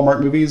the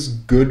Hallmark movies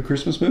good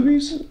Christmas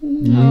movies?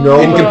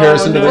 No. In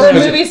comparison to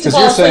this? Movies to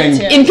fall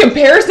asleep to. In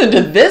comparison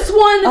to this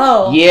one?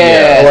 Oh.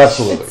 Yeah. Oh,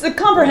 absolutely. It's a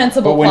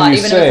comprehensible plot,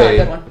 even if it's not a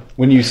good one.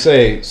 When you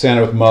say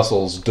Santa with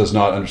muscles does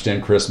not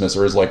understand Christmas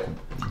or is like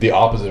the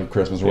opposite of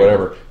Christmas or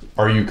whatever,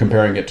 are you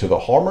comparing it to the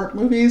Hallmark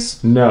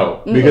movies?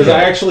 No, because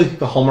I actually think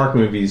the Hallmark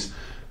movies,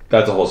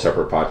 that's a whole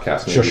separate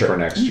podcast maybe for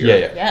next year.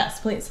 Yeah. Yes,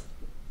 please.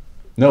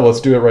 No,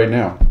 let's do it right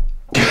now.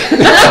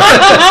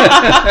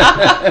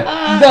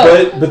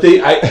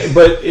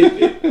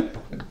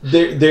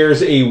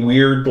 There's a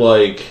weird,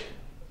 like,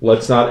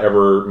 let's not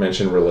ever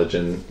mention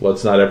religion.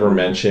 Let's not ever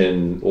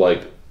mention,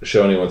 like,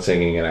 show anyone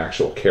singing an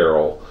actual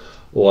carol.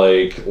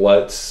 Like,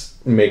 let's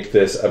make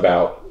this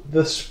about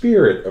the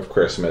spirit of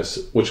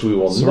Christmas, which we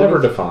will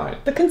never define.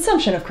 The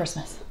consumption of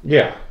Christmas.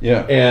 Yeah.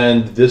 Yeah.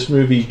 And this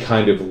movie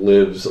kind of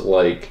lives,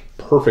 like,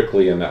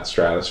 perfectly in that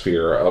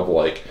stratosphere of,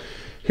 like,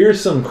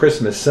 here's some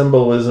Christmas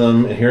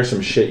symbolism, and here's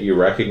some shit you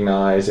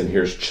recognize, and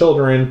here's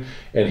children,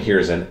 and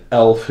here's an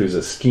elf who's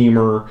a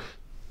schemer.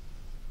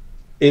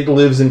 It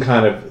lives in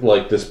kind of,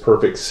 like, this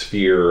perfect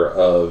sphere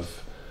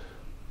of,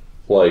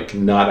 like,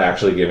 not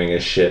actually giving a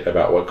shit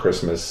about what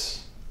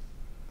Christmas,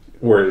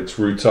 where its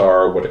roots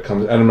are, what it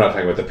comes... And I'm not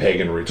talking about the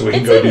pagan roots. We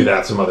can go do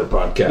that some other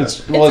podcast.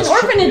 It's an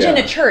orphanage in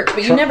a church,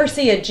 but you never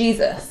see a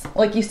Jesus.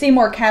 Like, you see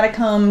more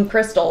catacomb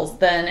crystals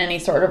than any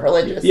sort of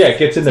religious... Yeah, it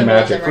gets into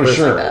magic for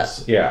sure.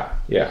 Like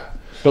yeah.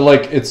 But,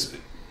 like, it's,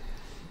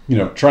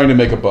 trying to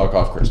make a buck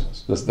off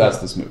Christmas. That's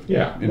this movie.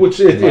 Yeah, which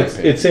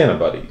it's Santa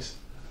Buddies.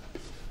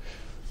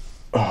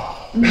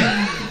 Oh.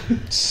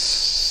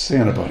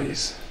 Santa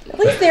Buddies. At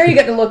least there you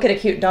get to look at a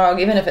cute dog,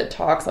 even if it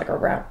talks like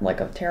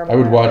a terrible... I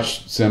would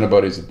watch Santa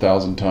Buddies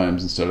 1,000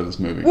 times instead of this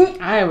movie.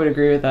 I would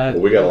agree with that.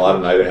 Well, we got a lot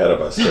of night ahead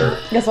of us, sir.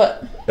 Guess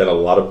what? And a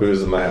lot of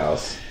booze in the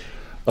house.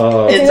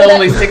 It's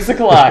only 6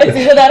 o'clock. It's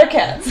either that or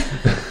cats.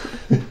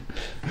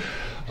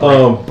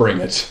 Bring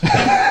it.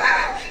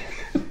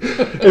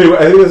 Anyway,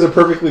 I think that's a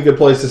perfectly good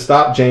place to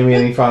stop. Jamie,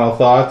 any final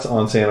thoughts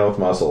on Santa with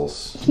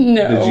Muscles?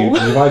 No. Did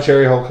you find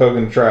Cherry Hulk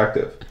Hogan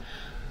attractive?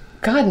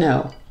 God,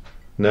 no.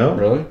 No?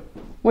 Really?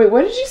 Wait,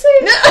 what did you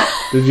say?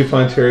 Did you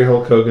find Terry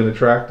Hulk Hogan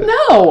attractive?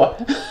 No.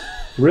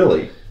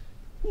 Really?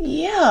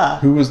 Yeah.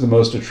 Who was the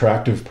most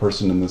attractive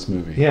person in this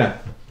movie? Yeah,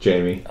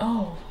 Jamie.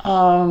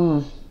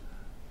 Clint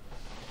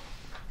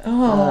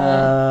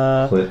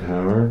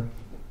Howard.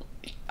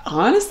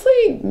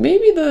 Honestly,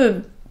 maybe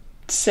the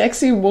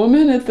sexy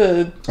woman at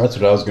the... That's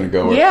what I was going to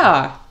go with.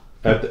 Yeah.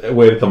 At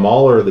the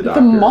mall or the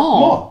doctor? The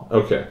mall.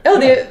 Okay. Oh,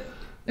 the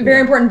very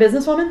important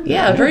businesswoman?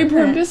 Yeah, very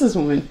important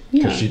businesswoman.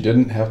 Because she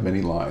didn't have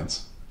many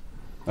lines.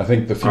 I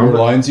think the fewer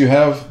lines you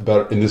have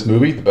in this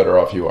movie, the better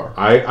off you are.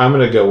 I'm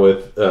going to go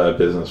with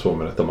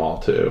businesswoman at the mall,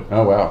 too.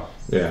 Oh, wow.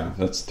 Yeah.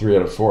 That's 3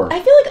 out of 4.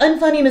 I feel like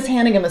unfunny Miss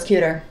Hannigan was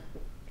cuter.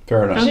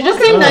 Fair enough. She just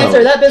seemed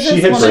nicer. That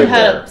businesswoman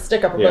had hair. a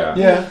stick up her butt.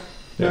 Yeah.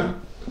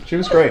 She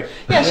was great.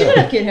 Yeah, she did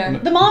have cute hair.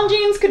 The mom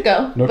jeans could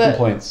go. No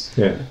complaints.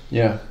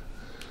 Yeah.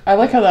 I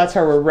like how that's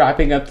how we're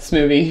wrapping up this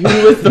movie.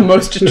 Who was the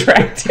most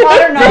attractive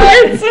Hot or not?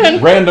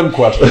 person? Random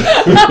question.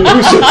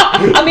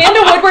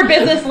 Amanda Woodward,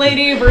 business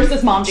lady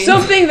versus mom jeans.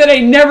 Something that I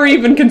never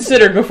even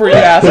considered before you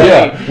asked me.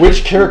 Yeah.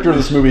 Which character of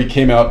this movie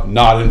came out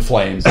not in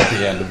flames at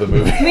the end of the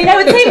movie? I mean, I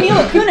would say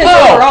Mila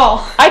Kunis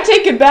overall. I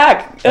take it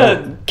back.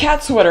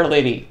 Cat sweater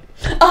lady.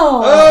 She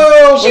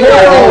was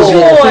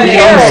the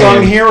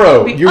unsung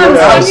hero. You were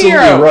absolutely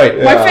right.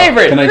 My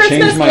favorite. Can I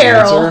change my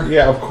answer?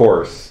 Yeah, of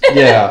course.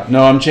 Yeah.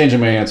 No, I'm changing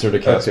my answer to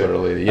Cat Sweater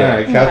Lady. Yeah. All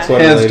right, Cat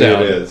Sweater Hands Lady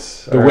down. it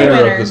is. The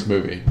winner of this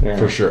movie,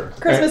 for sure.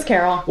 Christmas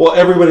Carol. Well,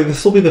 everybody,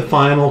 this will be the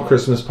final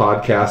Christmas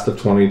podcast of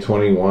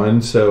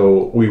 2021,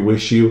 so we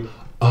wish you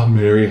a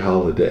Merry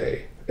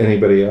Holiday.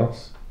 Anybody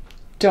else?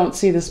 Don't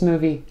see this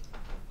movie.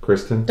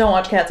 Kristen? Don't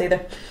watch Cats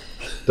either.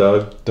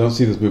 Doug? Don't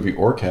see this movie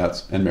or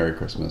Cats, and Merry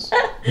Christmas.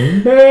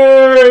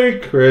 Merry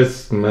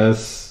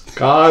Christmas.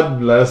 God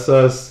bless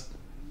us,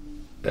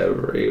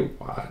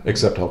 everyone.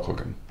 Except Hulk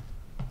Hogan.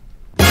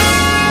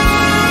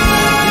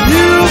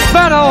 You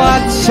better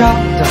watch out.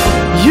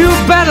 You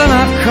better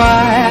not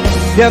cry.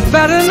 You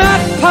better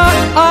not pout.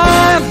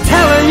 I'm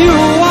telling you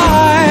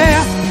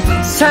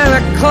why.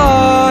 Santa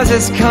Claus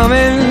is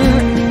coming.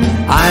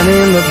 I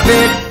mean the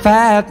big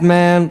fat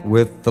man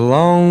with the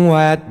long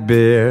white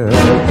beard.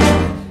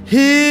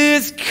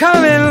 He's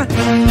coming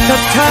to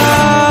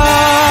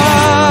town.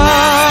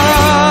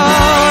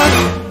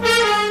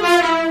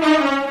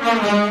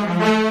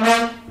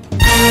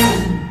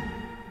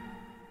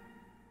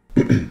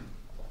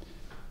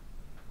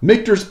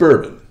 Michter's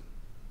Bourbon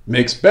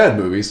makes bad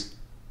movies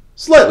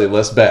slightly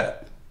less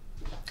bad.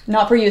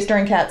 Not for use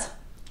during Cats.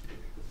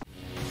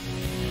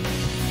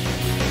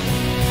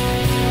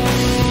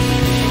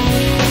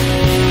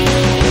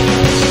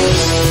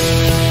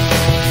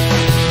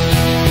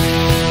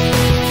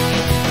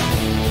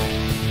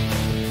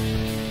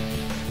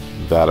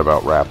 That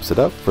about wraps it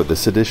up for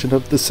this edition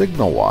of The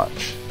Signal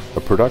Watch, a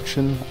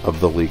production of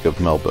the League of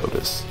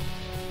Melbotus.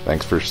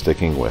 Thanks for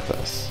sticking with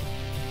us.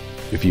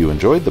 If you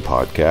enjoyed the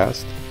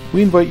podcast,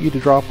 we invite you to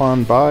drop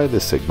on by the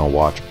Signal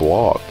Watch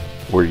blog,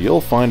 where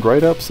you'll find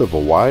write-ups of a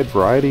wide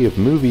variety of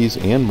movies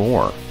and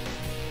more.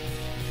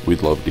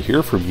 We'd love to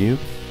hear from you,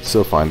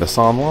 so find us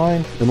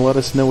online and let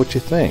us know what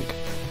you think.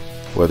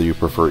 Whether you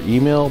prefer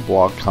email,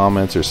 blog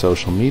comments, or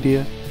social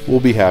media, we'll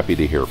be happy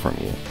to hear from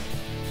you.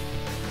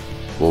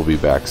 We'll be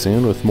back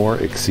soon with more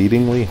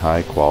exceedingly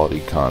high-quality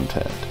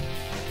content.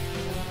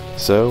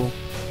 So,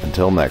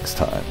 until next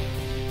time,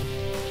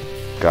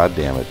 God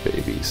damn it,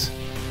 babies.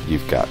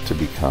 you've got to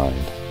be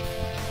kind.